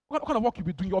 What kind of work you'll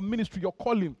be doing, your ministry, your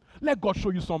calling. Let God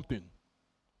show you something.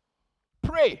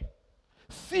 Pray.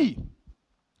 See.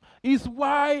 Is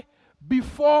why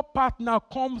before partner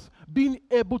comes, being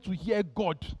able to hear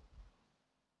God.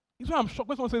 It's why I'm shocked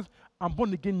when someone says, I'm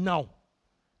born again now.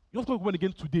 You're not born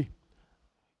again today.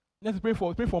 Let's pray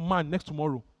for man next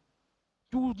tomorrow.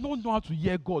 You don't know how to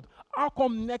hear God. How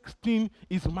come next thing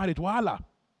is marriage? Voila.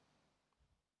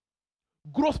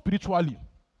 Grow spiritually.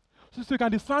 So you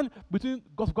can discern between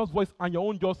God's voice and your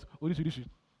own just orishi.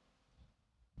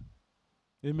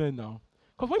 Amen now.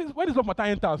 Because when this love matter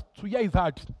enters, to hear is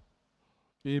hard.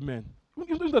 Amen.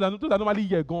 Those that normally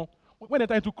hear gone, when they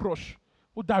enter into crush,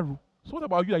 daru. So what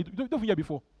about you? You don't hear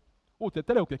before.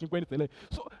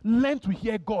 So learn to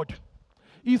hear God.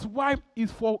 His wife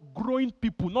is for growing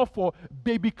people, not for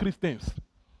baby Christians.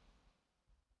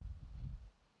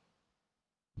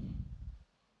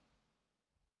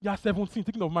 You are 17,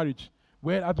 thinking of marriage.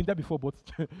 Well, I've been there before, but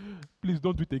please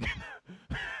don't do it again.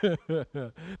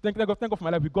 Thank God for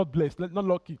my life. We got blessed. Not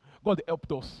lucky. God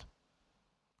helped us.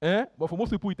 But for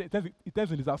most people, it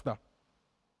ends in disaster.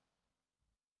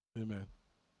 Amen.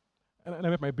 And I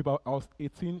met my baby. I was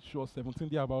 18, she was 17,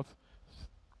 thereabout.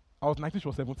 I was 19, she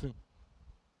was 17.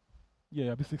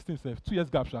 Yeah, I'll be 16, 2 years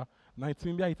gap,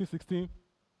 19, 18, 16.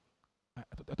 I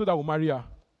thought I would marry her.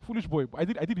 Foolish boy. I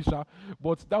did it,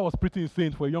 but that was pretty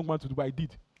insane for a young man to do, but I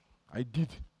did. I did.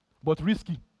 But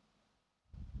risky.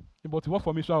 But it worked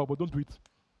for me, sure, but don't do it.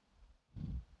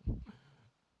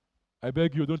 I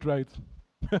beg you, don't try it.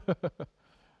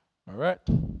 All right?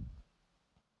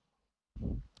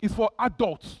 It's for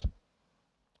adults,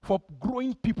 for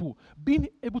growing people, being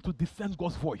able to discern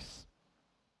God's voice.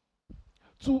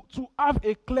 To have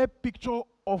a clear picture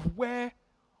of where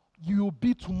you'll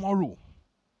be tomorrow.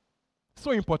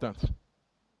 So important.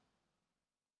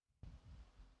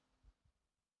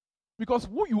 Because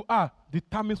who you are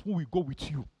determines who will go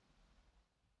with you.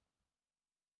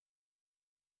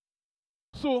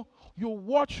 So you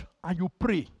watch and you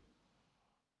pray.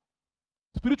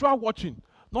 Spiritual watching,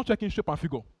 not checking shape and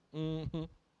figure. Mm-hmm.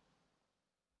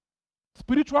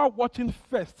 Spiritual watching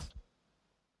first.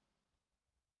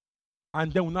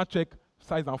 And then we'll not check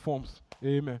size and forms.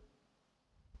 Amen.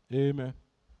 Amen.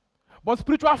 But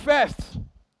spiritual first.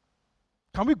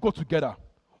 Can we go together?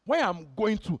 Where I'm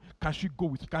going to, can she go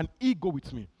with me? Can he go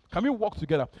with me? Can we walk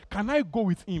together? Can I go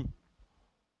with him?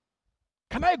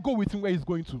 Can I go with him where he's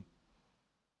going to?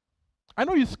 I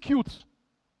know he's cute.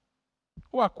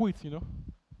 Oh, I quit, you know.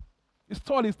 He's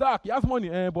tall, he's dark, he has money,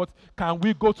 but can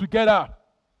we go together?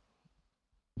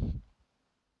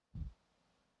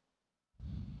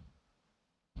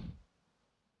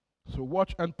 So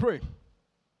watch and pray.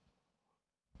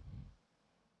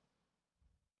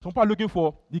 Some people are looking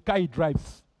for the car he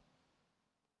drives.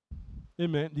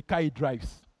 Amen. The car he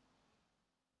drives.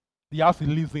 The house he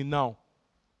lives in now.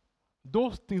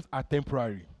 Those things are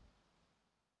temporary.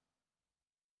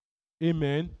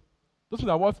 Amen. Those things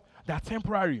are what? They are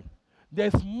temporary.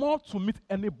 There's more to meet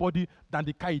anybody than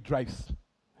the car he drives,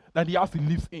 than the house he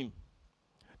lives in.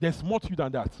 There's more to you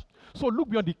than that. So look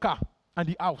beyond the car and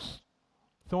the house.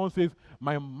 Someone says,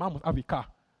 my mom must have a car.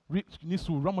 Needs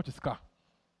to run much his car.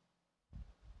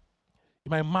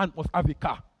 My man must have a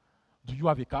car. Do you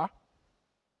have a car?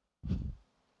 Does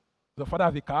your father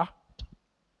have a car?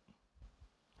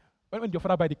 When did your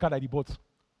father buy the car that he bought?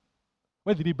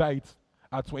 When did he buy it?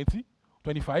 At 20?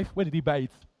 25? When did he buy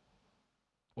it?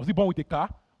 Was he born with a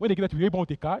car? When they give it to you, he born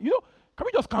with a car? You know, can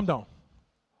we just calm down?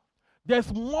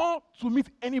 There's more to meet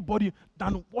anybody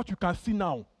than what you can see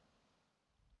now.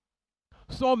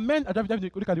 Some men are driving,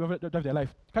 look at they drive their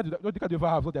life. Look at they ever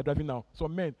have what they're driving now.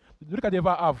 Some men, look at they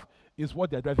ever have is what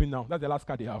they're driving now. That's the last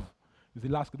car they have. It's the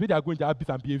last car. The way they are going, their habits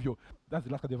and behavior. That's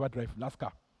the last car they ever drive. Last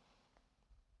car.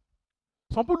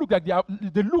 Some people look like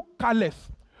they look careless,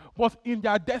 but in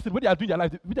their destiny, when they are doing their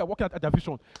life, when they are working at their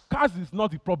vision, cars is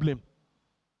not the problem.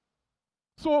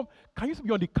 So, can you see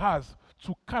beyond the cars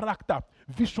to character,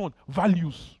 vision,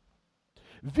 values?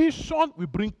 Vision will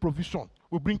bring provision,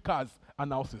 will bring cars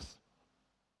and houses.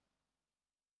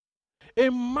 A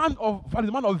man of value,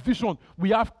 a man of vision,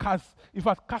 we have cars. In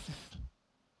fact, cars.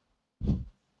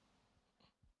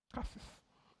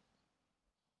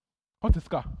 What is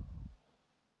car?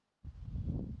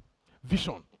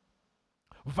 Vision.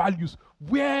 Values.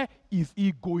 Where is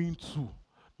he going to?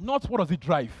 Not what does he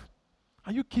drive.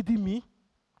 Are you kidding me?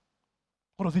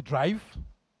 What does he drive?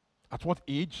 At what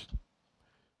age?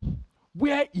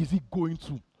 Where is he going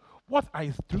to? What are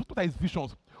his dreams? What are his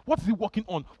visions? What is he working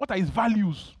on? What are his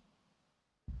values?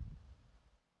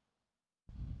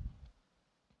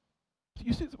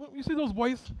 You see those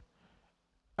boys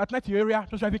at night in your area,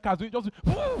 just driving cars, just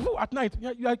at night.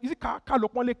 Is it car? Car.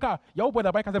 Your boys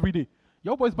buy cars every day.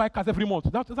 Your boys buy cars every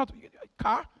month. That's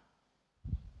car.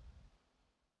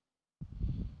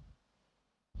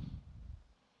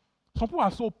 Some people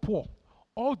are so poor.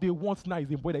 All they want now is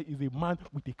a boy that is a man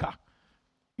with a car.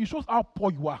 It shows how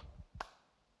poor you are.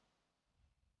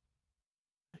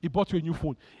 He bought you a new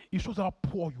phone. It shows how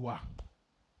poor you are.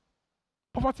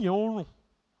 Poverty in your own room.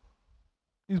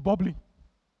 It's bubbling.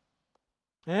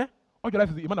 All your life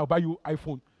is a man will buy you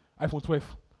iPhone 12.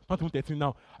 Not even 13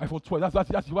 now. iPhone 12.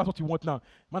 That's what you want now.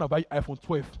 Man will buy you iPhone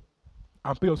 12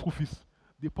 and pay your school fees.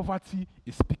 The poverty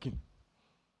is speaking.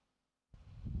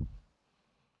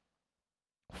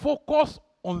 Focus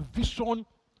on vision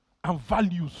and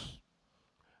values.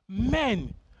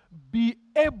 Men, be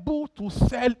able to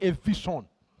sell a vision.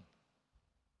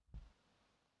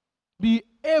 Be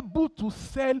able to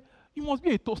sell. You must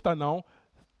be a toaster now.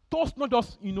 Toast, not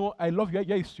just, I love your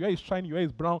hair is shiny, your hair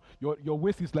is brown, your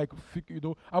waist is like,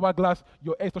 hourglass,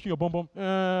 your hair is touching your bum.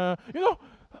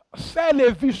 Sell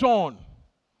a vision.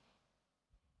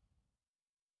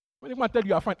 When anyone tell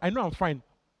you are fine, I know I'm fine.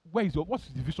 What's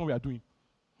the vision we are doing?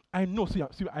 I know, see,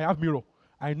 I have mirror.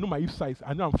 I know my hip size.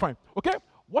 I know I'm fine. Okay?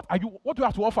 What do you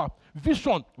have to offer?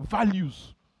 Vision,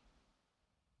 values.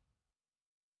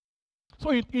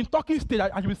 So in talking stage,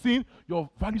 I should be seeing your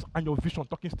values and your vision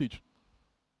talking stage.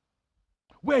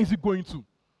 Where is it going to?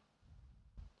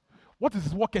 What is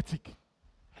his work ethic?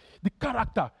 The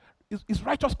character, is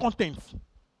righteous content.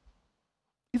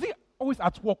 Is he always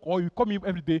at work, or you come in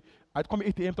every day, I come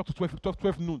 8 a.m., talk to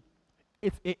 12 noon,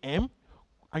 8 a.m.,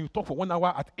 and you talk for 1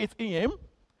 hour at 8 a.m.?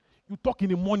 You talk in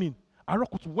the morning.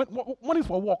 Morning is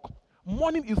for work.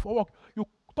 Morning is for work. You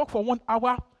talk for 1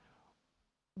 hour,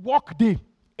 work day,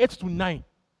 8 to 9.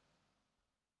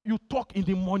 You talk in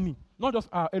the morning. Not just,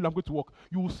 I'm going to work.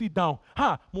 You will sit down.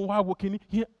 More working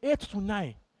here, 8 to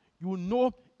 9. You will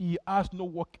know he has no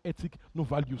work ethic, no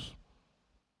values.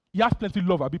 He has plenty of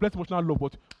love, plenty emotional love,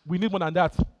 but we need more than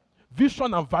that.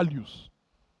 Vision and values.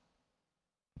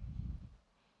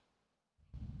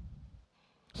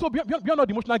 So beyond all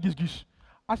the emotional gish,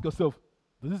 ask yourself,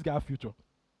 does this guy have future?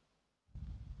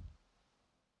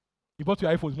 You bought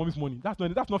your iPhone, it's mommy's money. That's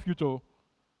not future.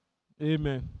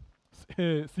 Amen.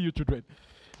 See you, children.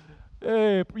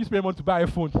 Hey, please spend money to buy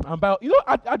iPhone and buy. You know,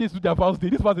 how they do their Vows Day.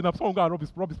 This was enough. Someone go and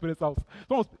rob his parents' house.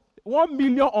 1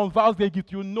 million on Vows Day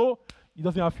gift. You know, he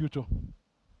doesn't have future.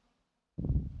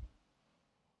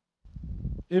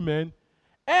 Amen.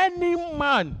 Any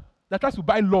man that tries to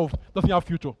buy love doesn't have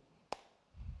future.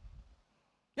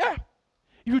 Yeah.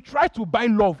 If you try to buy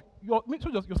love, your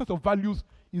sense of values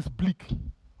is bleak.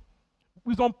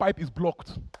 Wisdom pipe is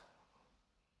blocked.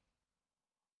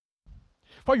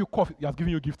 Before you cough, he has given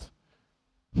you a gift.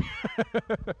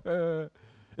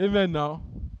 Amen now.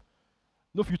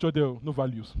 No future there, no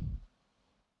values.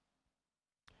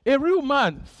 A real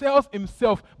man sells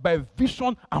himself by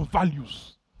vision and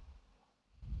values.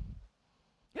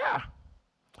 Yeah.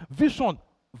 Vision,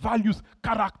 values,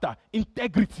 character,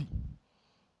 integrity.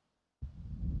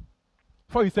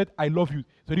 Before he said, I love you,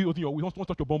 so he won't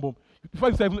touch your bum. Before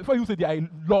you said the I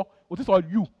love, well, this is all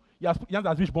you. He has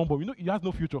reached bum. You know, he has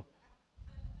no future.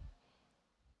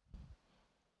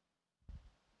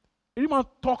 Any man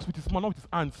talks with his mouth, not with his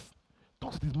hands.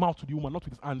 Talks with his mouth to the woman, not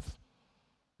with his hands.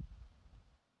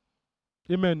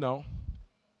 Amen now.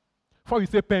 Before you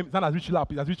say pen, Zan has reached lap,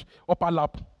 it has reached upper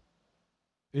lap.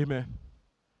 Amen.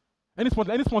 Any spot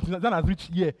Zan has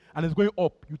reached here and it's going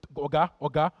up.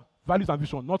 Oga, values and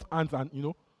vision, not hands and, you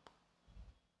know.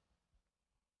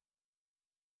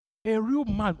 A real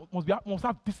man must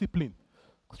have discipline,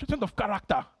 strength of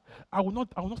character. I will not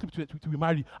sleep to be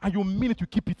married, and you mean it, you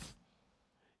keep it.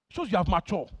 Shows you have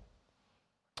mature.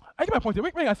 I get my point.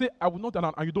 When I say I will not,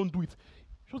 and you don't do it,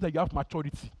 shows that you have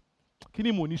maturity.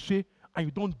 Kini monishe, and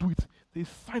you don't do it. There's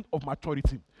a sign of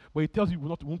maturity. But it tells you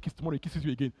won't kiss tomorrow, he kisses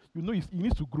you again. You know he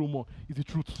needs to grow more. It's the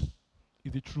truth.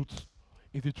 It's the truth.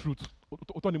 It's the truth.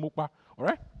 All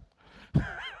right?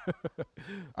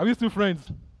 Are we still friends?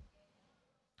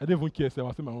 I don't even care, so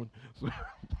I'll say my own. So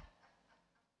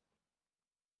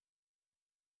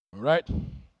all right?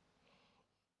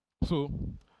 So,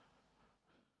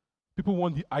 people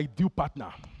want the ideal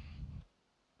partner,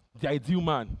 the ideal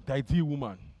man, the ideal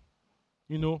woman.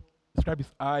 You know, describe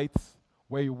his height,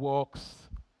 where he walks,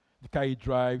 the car he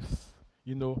drives,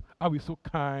 you know, how he's so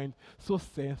kind, so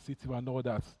sensitive and all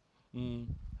that.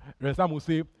 Some will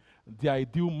say, the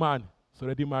ideal man is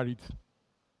already married.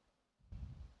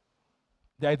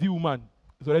 The ideal woman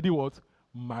is already what?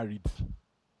 Married.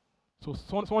 So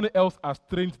someone else has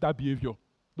trained that behavior.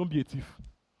 Don't be a thief.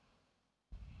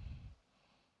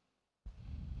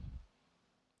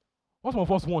 What some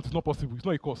of us want is not possible. It's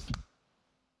not a course.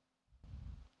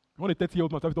 You want a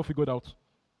 30-year-old man to have it all figured out.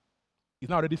 He's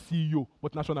now already CEO,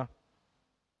 but national.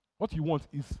 What you want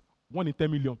is 1 in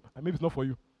 10 million, and maybe it's not for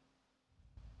you.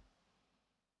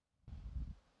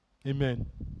 Amen.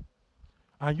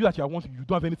 And you that you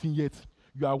don't have anything yet.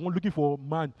 You are looking for a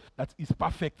man that is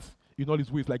perfect in all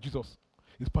his ways, like Jesus.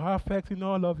 He's perfect in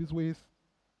all of his ways.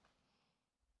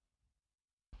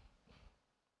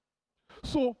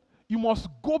 So you must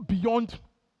go beyond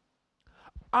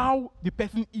how the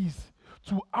person is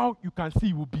to how you can see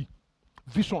he will be.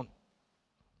 Vision.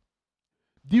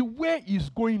 The way he's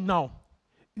going now,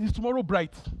 is tomorrow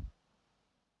bright?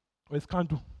 Or is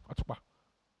candle?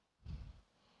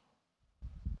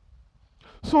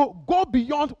 So go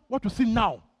beyond what you see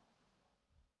now.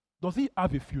 Does he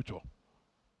have a future?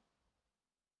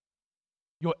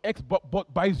 Your ex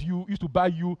used to buy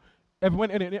you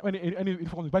when any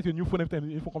phone buys you a new phone every time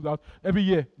the phone comes out. Every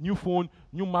year, new phone,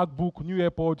 new MacBook, new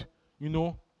AirPod, you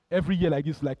know, every year like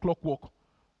this, like clockwork.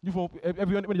 New phone, when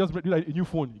you just do like a new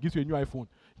phone, it gives you a new iPhone,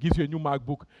 it gives you a new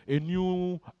MacBook, a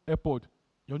new AirPod.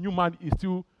 Your new man is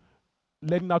still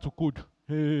learning how to code.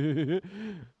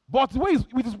 But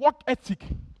with his work ethic,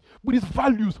 with his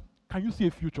values, can you see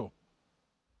a future?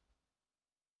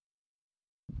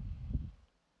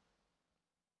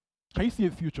 Can you see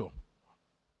a future?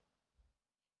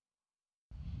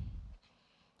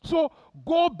 So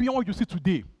go beyond what you see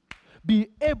today. Be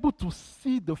able to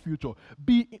see the future.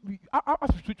 Have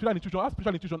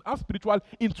spiritual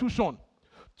intuition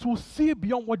to see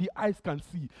beyond what the eyes can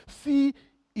see. See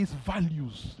his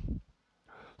values.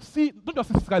 See, don't just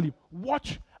see physically.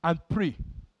 Watch and pray.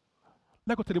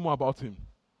 Let me tell you more about him.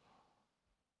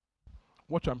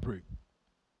 Watch and pray.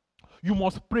 You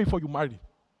must pray before you marry.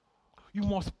 You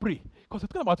must pray. Because we're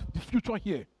talking about the future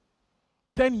here.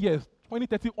 10 years, 20,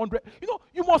 30, 100.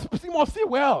 You must see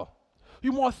well.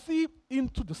 You must see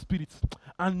into the spirit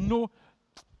and know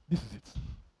this is it.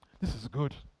 This is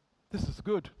good. This is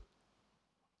good.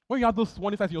 When you have those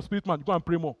one inside in your spirit, man, you go and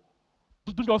pray more.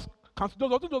 Don't just cancel.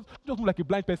 Don't just move like a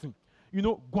blind person.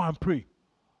 Go and pray.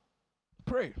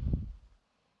 Pray.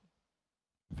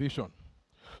 Vision.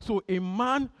 So a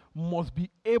man must be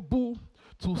able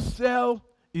to sell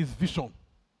his vision.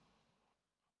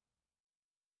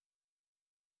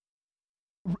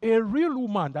 A real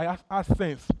woman that has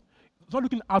sense is not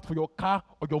looking out for your car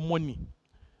or your money.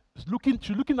 She's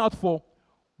looking out for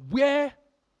where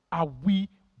are we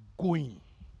going.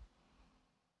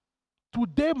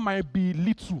 Today might be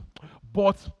little,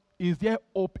 but is there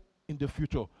hope in the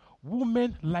future?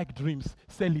 Women like dreams.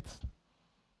 Sell it.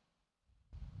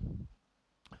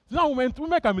 Now, women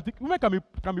can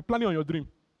be planning on your dream.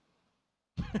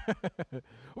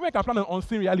 Women can plan on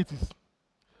unseen realities.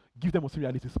 Give them unseen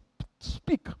realities.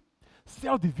 Speak.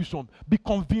 Sell the vision. Be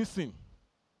convincing.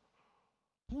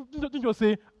 Don't just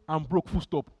say, I'm broke, full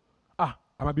stop. I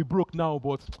might be broke now,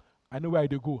 but I know where I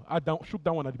go. Shook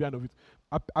that one at the end of it.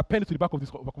 I pen it to the back of this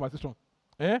conversation.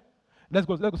 Let's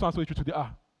go and sell a tree today.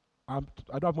 I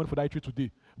don't have money for that tree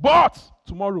today. But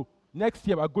tomorrow, next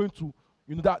year, we're going to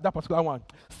that particular one.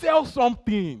 Sell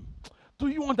something. Do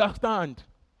you understand?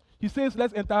 He says,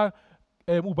 let's enter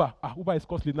Uber. Uber is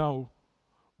costly now.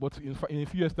 But in a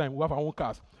few years' time, we'll have our own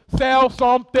cars. Sell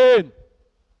something.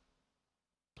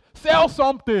 Sell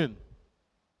something.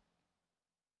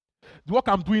 The work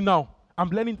I'm doing now, I'm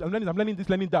learning this,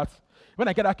 learning that. When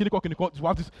I get that clinical, you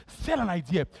have this. Sell an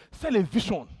idea. Sell a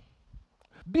vision.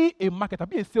 Be a marketer.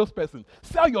 Be a salesperson.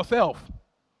 Sell yourself.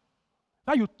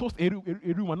 Now you toast a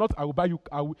room and not I will buy you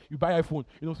buy iPhone.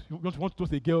 You want to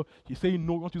toast a girl, she's saying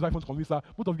no, you want to use iPhone to convince her.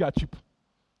 Both of you are cheap.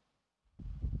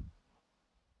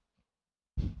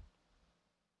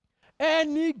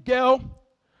 Any girl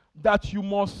that you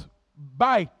must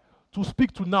buy to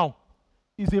speak to now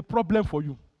is a problem for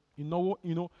you.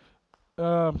 You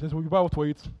buy what for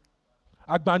it?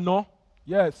 Agbano,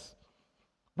 yes.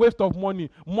 Waste of money.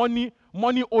 Money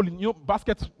all,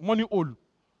 basket, money all.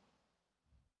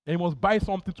 And you must buy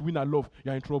something to win her love,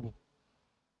 you're in trouble.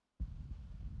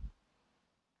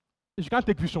 If you can't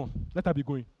take vision, let her be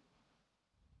going.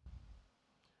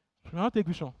 If you can't take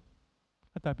vision,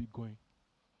 let her be going.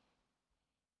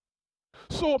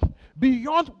 So,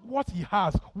 beyond what he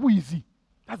has, who is he?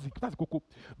 That's the cocoa.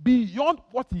 Beyond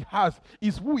what he has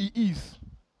is who he is.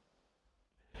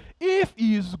 If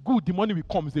he is good, the money will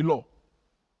come. It's a law.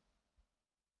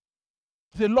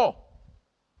 It's a law.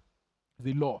 It's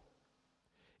a law.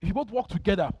 If you both work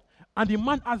together, and the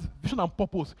man has vision and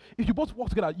purpose, if you both work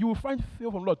together, you will find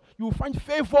favor from the Lord. You will find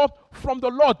favor from the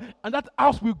Lord, and that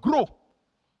house will grow.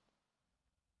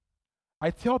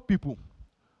 I tell people,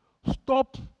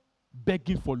 stop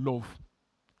begging for love.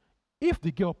 If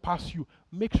the girl pass you,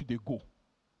 make sure they go.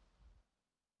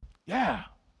 Yeah.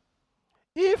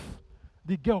 If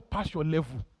the girl pass your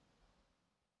level,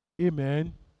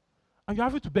 amen, and you're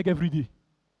having to beg every day,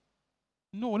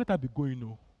 no, let her be going,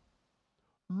 no.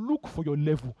 Look for your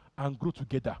level and grow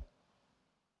together.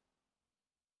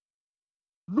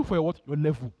 Look for your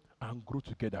level and grow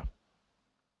together.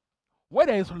 Where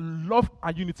there is love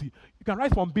and unity, you can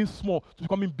rise from being small to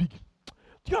becoming big.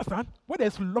 Do you understand? Where there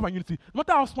is love and unity, no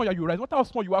matter how small you rise, no matter how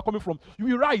small you are coming from, you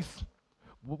will rise.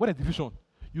 What is division?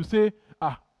 You say,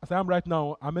 as I am right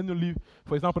now, I'm only,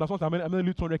 for example, I'm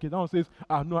only 200K. That one says,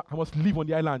 no, I must live on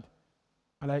the island.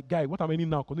 I'm like, guy, what am I in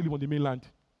now? Can you live on the mainland?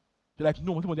 They're like,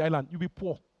 no, I live on the island. You'll be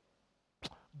poor.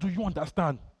 Do you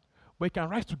understand? But you can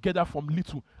rise together from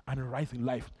little and rise in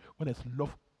life when there's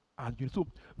love and unity. So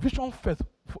vision first,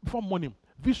 before money.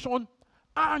 Vision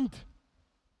and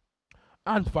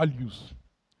values.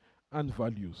 And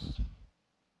values.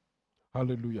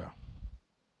 Hallelujah.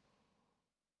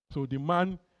 So the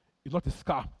man is not his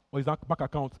car or his bank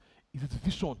account. It's his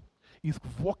vision, his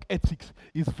work ethics,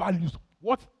 his values.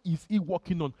 What is he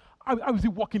working on? How is he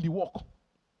working the work?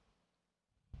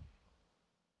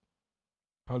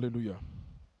 Hallelujah.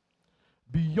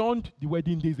 Beyond the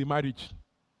wedding day is a marriage.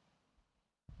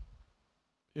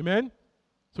 Amen?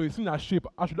 So it's in a shape.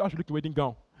 I should look at wedding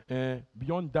gown.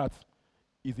 Beyond that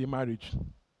is a marriage.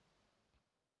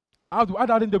 After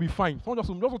that day, they'll be fine. Someone just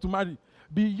want to marry.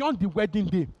 Beyond the wedding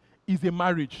day is a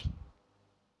marriage.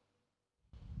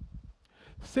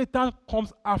 Satan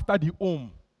comes after the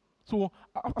home. So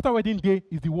after wedding day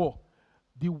is the war.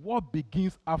 The war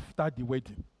begins after the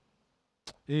wedding.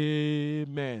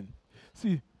 Amen.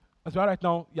 See, as you are right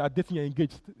now, you are dating, you're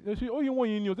engaged. You say, oh, you want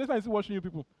you. That's why he's still watching you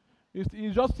people.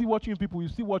 He's just still watching people.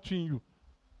 He's still watching you.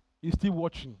 He's still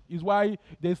watching. It's why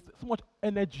there's so much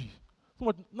energy, so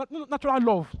much natural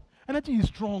love. Energy is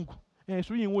strong.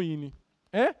 After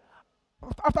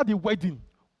the wedding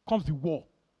comes the war.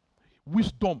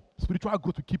 Wisdom, spiritual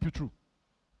growth to keep you through.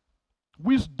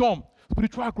 Wisdom,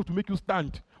 spiritual growth to make you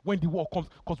stand when the war comes.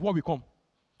 Because war will come.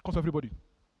 It comes for everybody.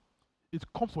 It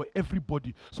comes for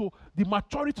everybody. So the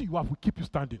maturity you have will keep you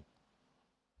standing.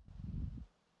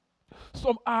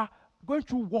 Some are going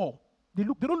through war. They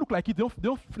don't look like it. They don't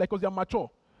feel like because they are mature.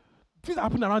 Things are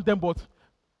happening around them, but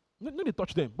no, they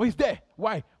touch them. But it's there.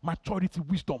 Why? Maturity,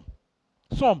 wisdom.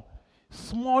 Some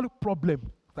small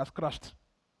problem that's crashed.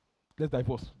 Let's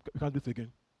divorce. We can't do this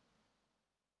again.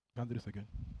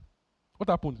 What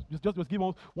happened? Just give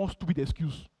one stupid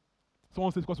excuse.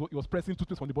 Someone says because he was pressing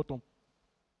toothpaste on the bottom.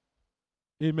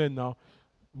 Amen now.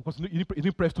 Because he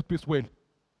didn't press toothpaste well.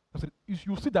 I said,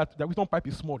 you see that the wisdom pipe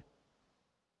is small.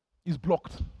 It's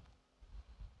blocked.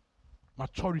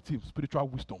 Maturity, spiritual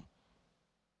wisdom.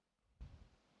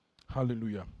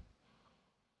 Hallelujah.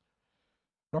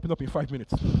 Wrapping up in 5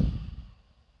 minutes.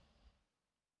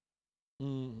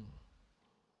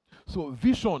 So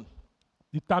vision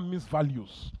determines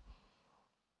values.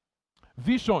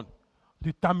 Vision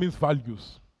determines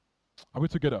values. Are we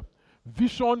together?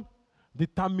 Vision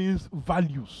determines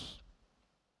values.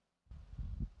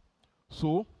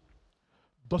 So,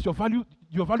 does your values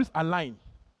align?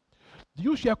 Do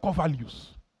you share core values?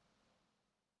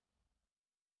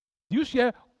 Do you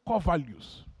share core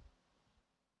values?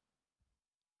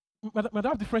 We might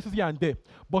have differences here and there,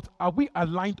 but are we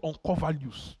aligned on core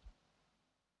values?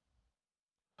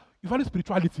 You value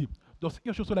spirituality. Does he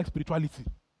also like spirituality?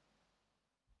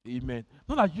 Amen.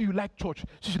 Not that you like church,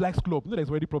 she likes club. No, there's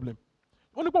already a problem.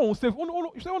 Only one who saved.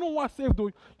 You say only one saved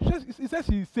though. He says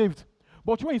he's saved.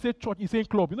 But when you say church, he's saying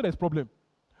club. You know there's a problem.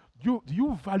 Do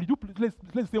you place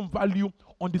the same value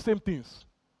on the same things?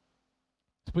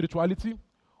 Spirituality,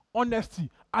 honesty,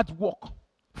 at work,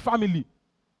 family.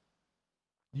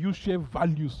 Do you share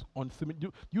values on same?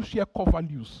 Do you share core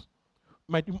values?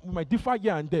 We might differ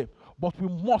here and there, but we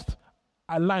must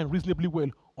align reasonably well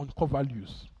on core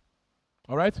values.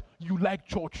 All right? You like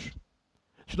church.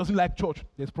 She doesn't like church.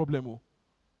 There's a problem.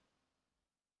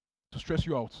 To stress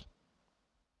you out.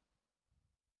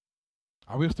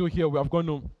 Are we still here? We have gone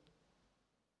home.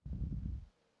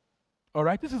 All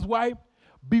right? This is why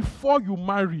before you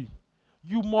marry,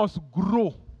 you must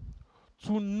grow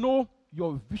to know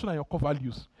your vision and your core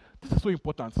values. This is so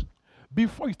important.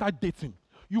 Before you start dating,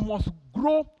 you must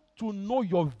grow to know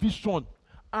your vision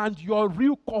and your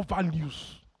real core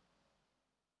values.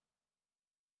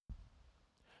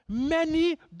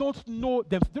 Many don't know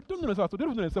them. They don't know themselves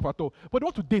at all. But they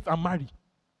want to date and marry.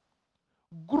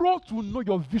 Grow to know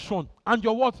your vision and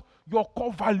your what? Your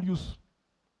core values.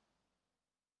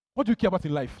 What do you care about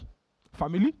in life?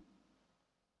 Family?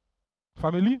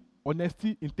 Family,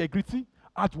 honesty, integrity,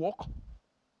 hard work.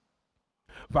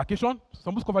 Vacation.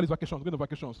 Some people's core values vacations. Going on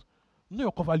vacations. Know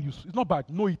your core values. It's not bad.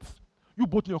 Know it. You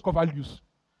both know your core values.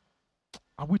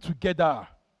 Are we together?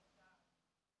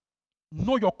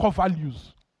 Know your core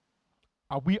values.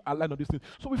 Are we aligned on this thing?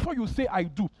 So before you say I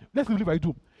do, let's believe I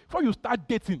do. Before you start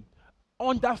dating,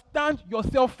 understand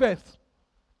yourself first.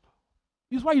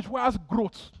 It's why it requires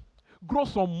growth. Grow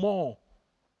some more.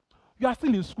 You are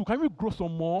still in school. Can you grow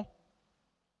some more?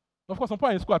 Of course, some people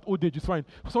are in school at old age, it's fine.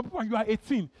 For some people, you are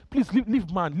 18. Please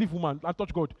leave man, leave woman, and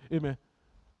touch God. Amen.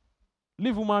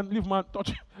 Leave man,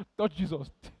 touch Jesus.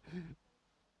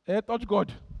 Touch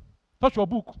God. Touch your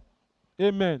book.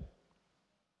 Amen.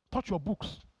 Touch your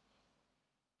books.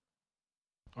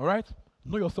 All right?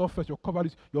 Know yourself first, your cover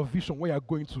list, your vision, where you're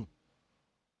going to.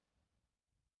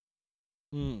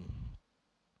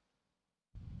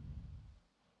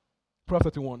 Proverbs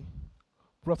 31.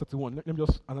 Proverbs 31. Let me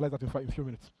just analyze that in a few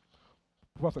minutes.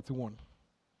 Proverbs 31.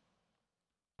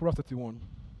 Proverbs 31.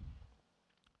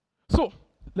 So,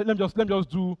 let me just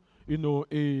do,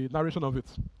 a narration of it.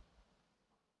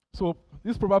 So,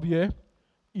 this proverb here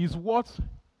is what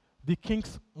the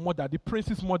king's mother, the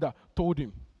prince's mother, told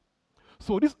him.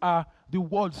 So these are the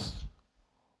words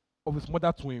of his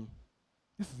mother to him.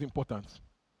 This is important.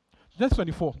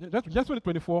 Genesis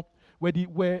 24,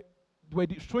 where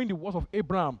showing the words of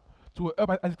Abraham to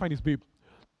help Isaac find his babe.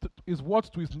 His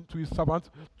words to his servant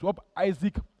to help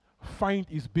Isaac find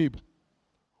his babe.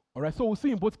 All right, so we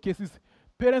see in both cases,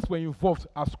 parents were involved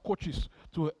as coaches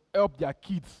to help their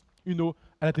kids,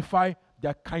 identify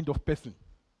their kind of person.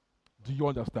 Do you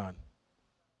understand?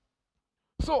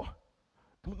 So,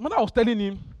 the mother was telling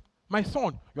him, my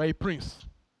son, you are a prince.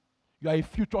 You are a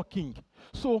future king.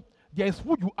 So, there is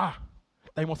who you are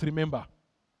that you must remember.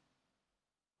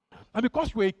 And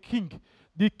because you are a king,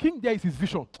 the king there is his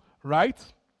vision, right?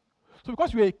 So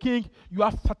because you are a king, you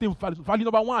have certain value. Value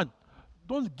number one,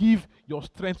 don't give your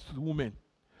strength to the woman.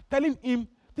 Telling him,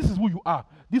 this is who you are.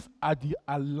 These are the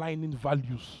aligning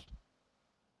values.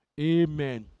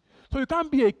 Amen. So you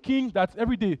can't be a king that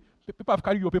every day, people have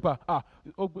carried your paper. So,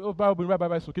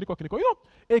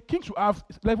 a king should have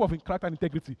a level of character and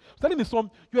integrity. So telling his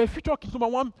son, you're a future king. Number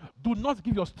one, do not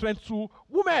give your strength to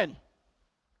women.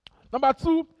 Number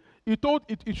two, she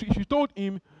told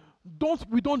him,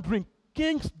 we don't drink.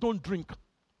 Kings don't drink.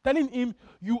 Telling him,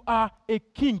 you are a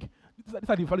king. These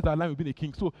are the values that align with being a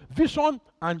king. So vision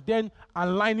and then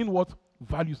aligning what?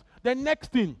 Values. The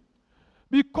next thing,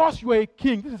 because you are a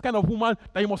king, this is the kind of woman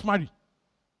that you must marry.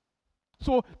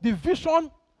 So the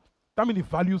vision determine the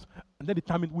values and then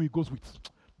determine who he goes with.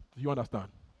 Do you understand?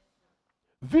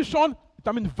 Vision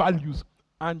determine values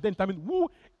and then determine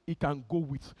who he can go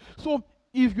with. So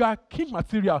if you are king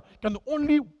material, you can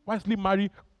only wisely marry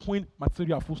queen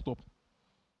material, full stop.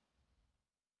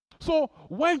 So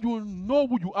when you know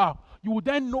who you are, you will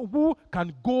then know who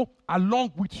can go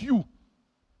along with you.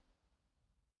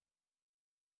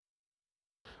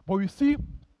 But we see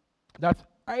that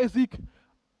Isaac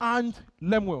and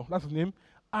Lemuel, that's his name,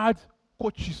 had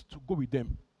coaches to go with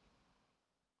them.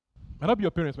 Might not be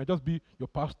your parents, might just be your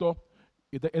pastor,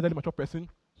 the elderly mature person.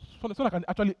 Someone can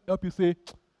actually help you say,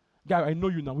 guy, I know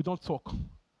you now, we don't talk.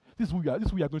 This is who you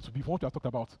are going to be for what you have talked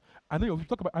about. I know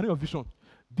your vision.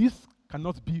 This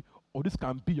cannot be, or this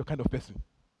can be your kind of person.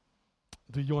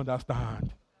 Do you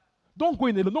understand? Don't go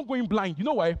in alone, don't go in blind. You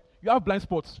know why? You have blind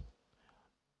spots.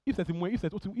 If something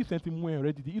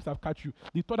already, the ifs have catch you.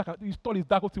 The thought is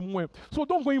dark. So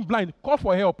don't go in blind. Call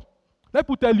for help. Let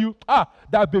people tell you,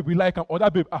 that babe we like him, or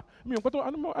that babe, I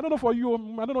don't know for you. I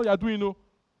don't know what you're doing. No.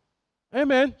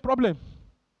 Amen. Problem.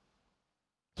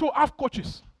 So have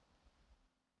coaches.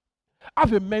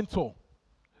 Have a mentor,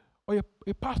 or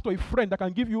a pastor, a friend that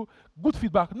can give you good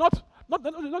feedback. Not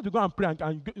to go and pray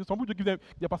and some people give them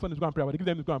their pastor is go and pray, but they give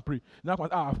them to go and pray. Now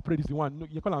I've prayed this the one. No,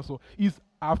 you can't answer.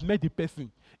 I've met the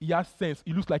person. He has sense.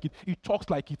 He looks like it. He talks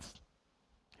like it.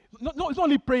 No, it's not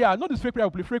only prayer. Not this fake prayer.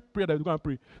 We play fake prayer that we go and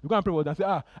pray. You go and pray and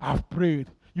say, I've prayed.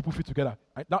 You put it together.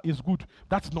 That is good.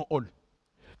 That's not all.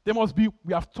 There must be.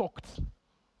 We have talked.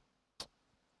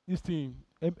 This thing.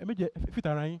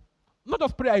 Not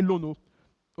just prayer alone. No.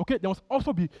 Okay. There must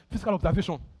also be physical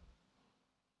observation.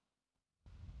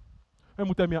 When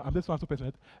you tell me I'm this one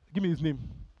person, give me his name,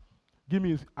 give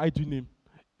me his IG name,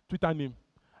 Twitter name.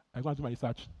 I go and do my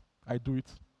research. I do it.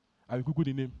 I will Google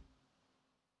the name.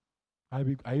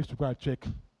 I used to go and check.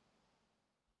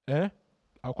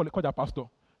 I'll call that pastor.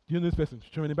 Do you know this person?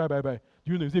 Show me bye. Do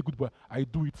you know is he a good boy? I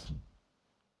do it.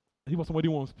 And if somebody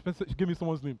wants, give me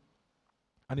someone's name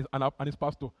and his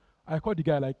pastor. I call the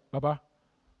guy like, Baba,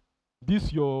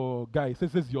 this your guy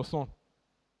says this is your son.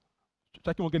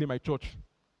 Check him again in my church.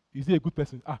 Is he a good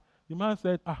person? The man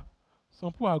said,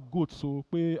 some people are goats, so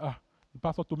the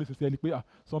pastor told me sincerely,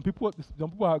 some people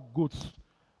are goats,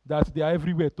 that they are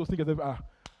everywhere, toasting everywhere.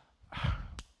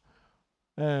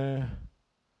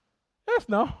 Yes,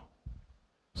 now.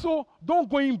 So don't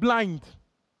go in blind.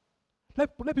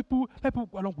 Let people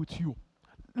go along with you.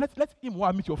 Let him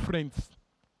want to meet your friends.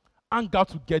 Hang out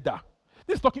together.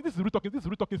 This is real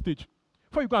talking stage.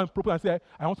 Before you go and propose and say,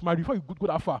 I want to marry, before you go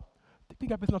that far, take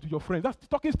that person out to your friends. That's the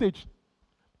talking stage.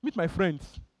 Meet my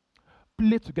friends.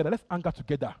 Play together. Let's hang out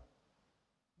together.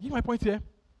 You get my point here?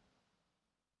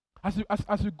 As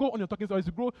you go on your talking stage, as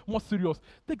you grow more serious,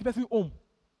 take the person home.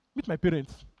 Meet my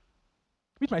parents.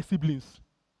 Meet my siblings.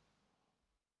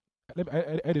 I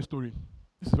heard a story.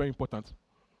 This is very important.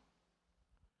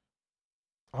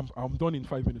 I'm done in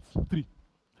 5 minutes. 3.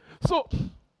 So,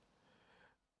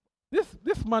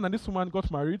 this man and this woman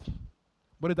got married,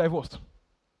 but they divorced.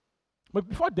 But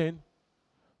before then,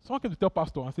 someone came to tell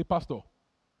pastor and say, Pastor,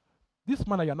 this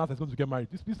man that you announced is going to get married.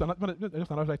 This just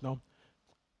announced right now.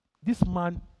 This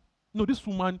woman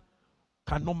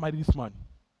cannot marry this man.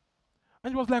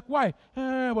 And he was like, why?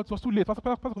 But it was too late. Pastor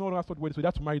could not stop the wedding, so they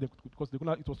had to marry them because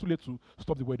it was too late to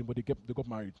stop the wedding, but they got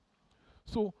married.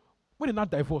 So when they now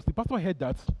divorced, the pastor heard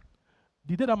that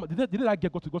the day that girl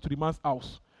got to go to the man's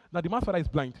house. Now the man's father is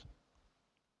blind.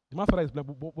 The man's father is blind.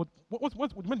 But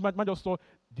when the man just saw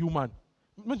the woman,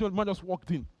 when the man just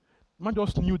walked in, the man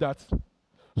just knew that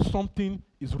something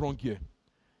is wrong here.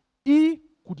 He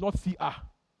could not see her,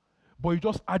 but he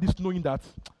just had this knowing that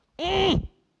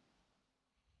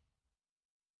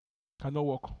cannot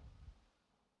work.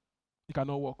 It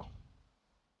cannot work.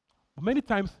 But many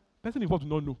times, person involved do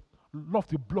not know. Love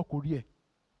the block or here.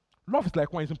 Love is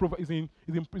like wine. It's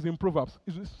in Proverbs.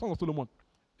 It's in Song of Solomon.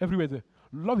 Everywhere there.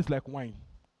 Love is like wine.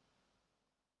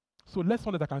 So let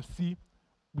someone that I can see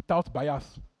without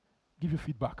bias give you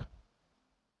feedback.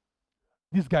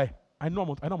 This guy, I know him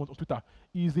on Twitter.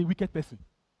 He is a wicked person.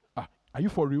 Are you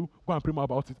for real? Go and pray more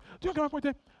about it. Do you get my point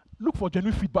there? Look for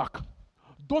genuine feedback.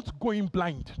 Don't go in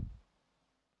blind.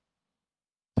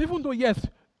 So even though, yes,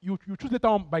 you choose later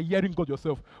on by hearing God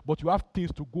yourself, but you have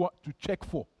things to go to check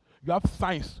for. You have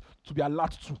signs to be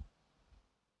alert to.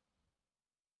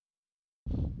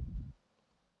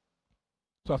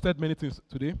 So I've said many things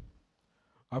today.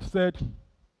 I've said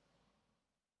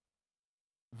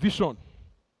vision,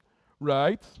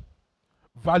 right?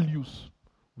 Values,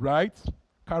 right?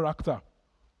 Character,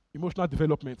 emotional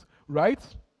development, right?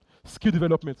 Skill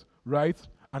development, right?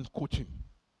 And coaching.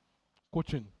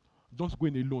 Coaching. Don't go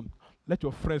in alone. Let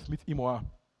your friends meet him or her.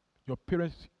 Your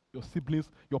parents, your siblings,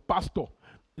 your pastor.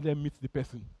 Let them meet the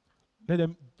person. Let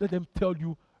them tell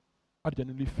you how they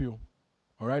genuinely feel.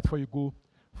 All right? Before you go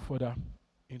further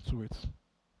into it.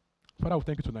 Father, we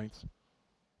thank you tonight.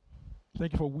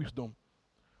 Thank you for wisdom.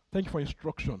 Thank you for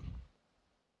instruction.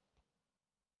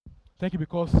 Thank you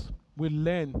because we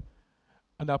learn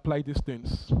and apply these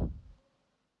things.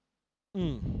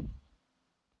 Someone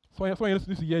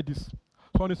needs to hear this.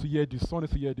 Someone needs to hear this. Someone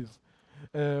needs to hear this.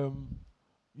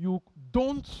 You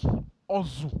don't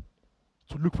hustle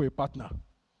to look for a partner.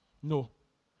 No.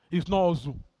 It's not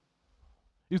hustle.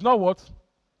 It's not what?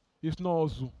 It's not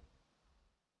hustle.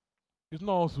 It's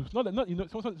not hustle. It's not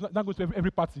not going to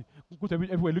every party. Go to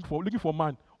everywhere looking for a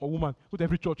man or woman. Go to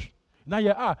every church.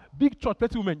 Now big church,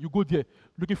 plenty women, you go there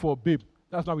looking for a babe.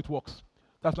 That's not how it works.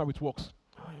 That's not how it works.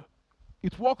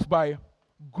 It works by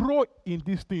grow in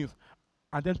these things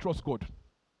and then trust God.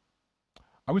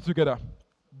 Are we together?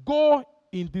 Go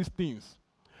in these things.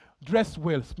 Dress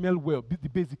well, smell well, the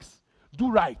basics.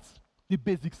 Do right, the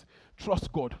basics.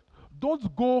 Trust God.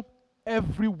 Don't go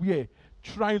everywhere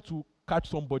trying to catch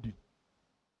somebody.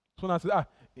 Someone says,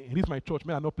 here's my church,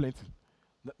 men are not plenty.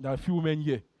 There are a few women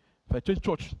here. If I change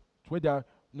church to where they are,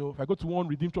 if I go to one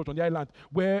redeemed church on the island,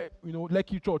 where,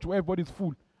 Lekki church, where everybody's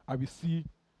full, I will see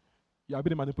you have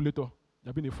been a manipulator, you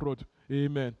have been a fraud.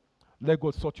 Amen. Let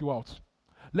God sort you out.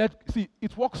 See,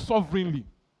 it works sovereignly.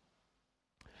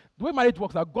 The way marriage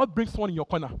works, that God brings someone in your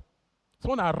corner,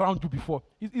 someone around you before.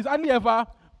 It's hardly ever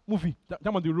movie,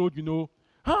 jam on the road,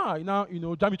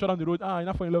 jam each other on the road,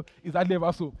 fall in love. It's hardly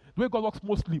ever so. The way God works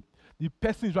mostly, the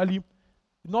person is really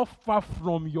not far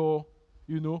from your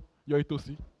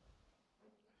itosi.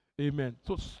 Amen.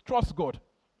 So trust God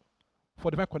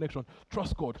for divine connection.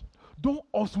 Trust God. Don't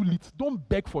hustle it. Don't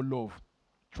beg for love.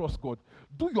 Trust God.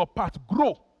 Do your part.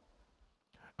 Grow.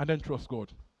 And then trust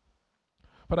God.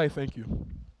 Father, I thank you.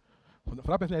 For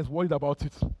that person that is worried about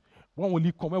it, when will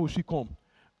he come? Where will she come?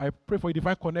 I pray for a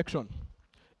divine connection.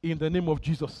 In the name of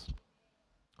Jesus.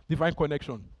 Divine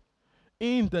connection.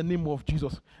 In the name of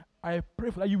Jesus. I pray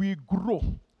for that you will grow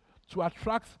to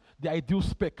attract the ideal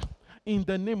spec. In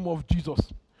the name of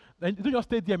Jesus. Then don't just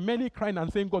stay there merely crying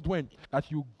and saying, God, when? That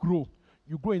you grow.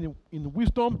 You grow in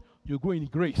wisdom. You grow in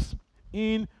grace.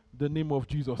 In the name of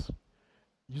Jesus.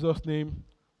 In Jesus' name,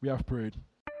 we have prayed.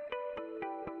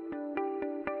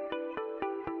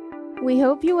 We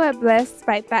hope you were blessed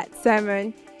by that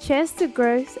sermon. Cheers to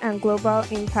growth and global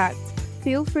impact.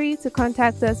 Feel free to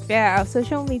contact us via our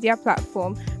social media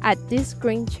platform at This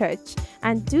Green Church,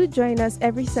 and do join us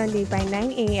every Sunday by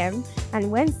 9 a.m. and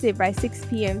Wednesday by 6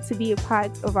 p.m. to be a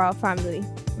part of our family.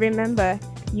 Remember,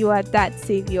 you are that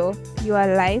Savior. You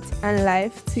are light and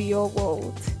life to your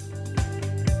world.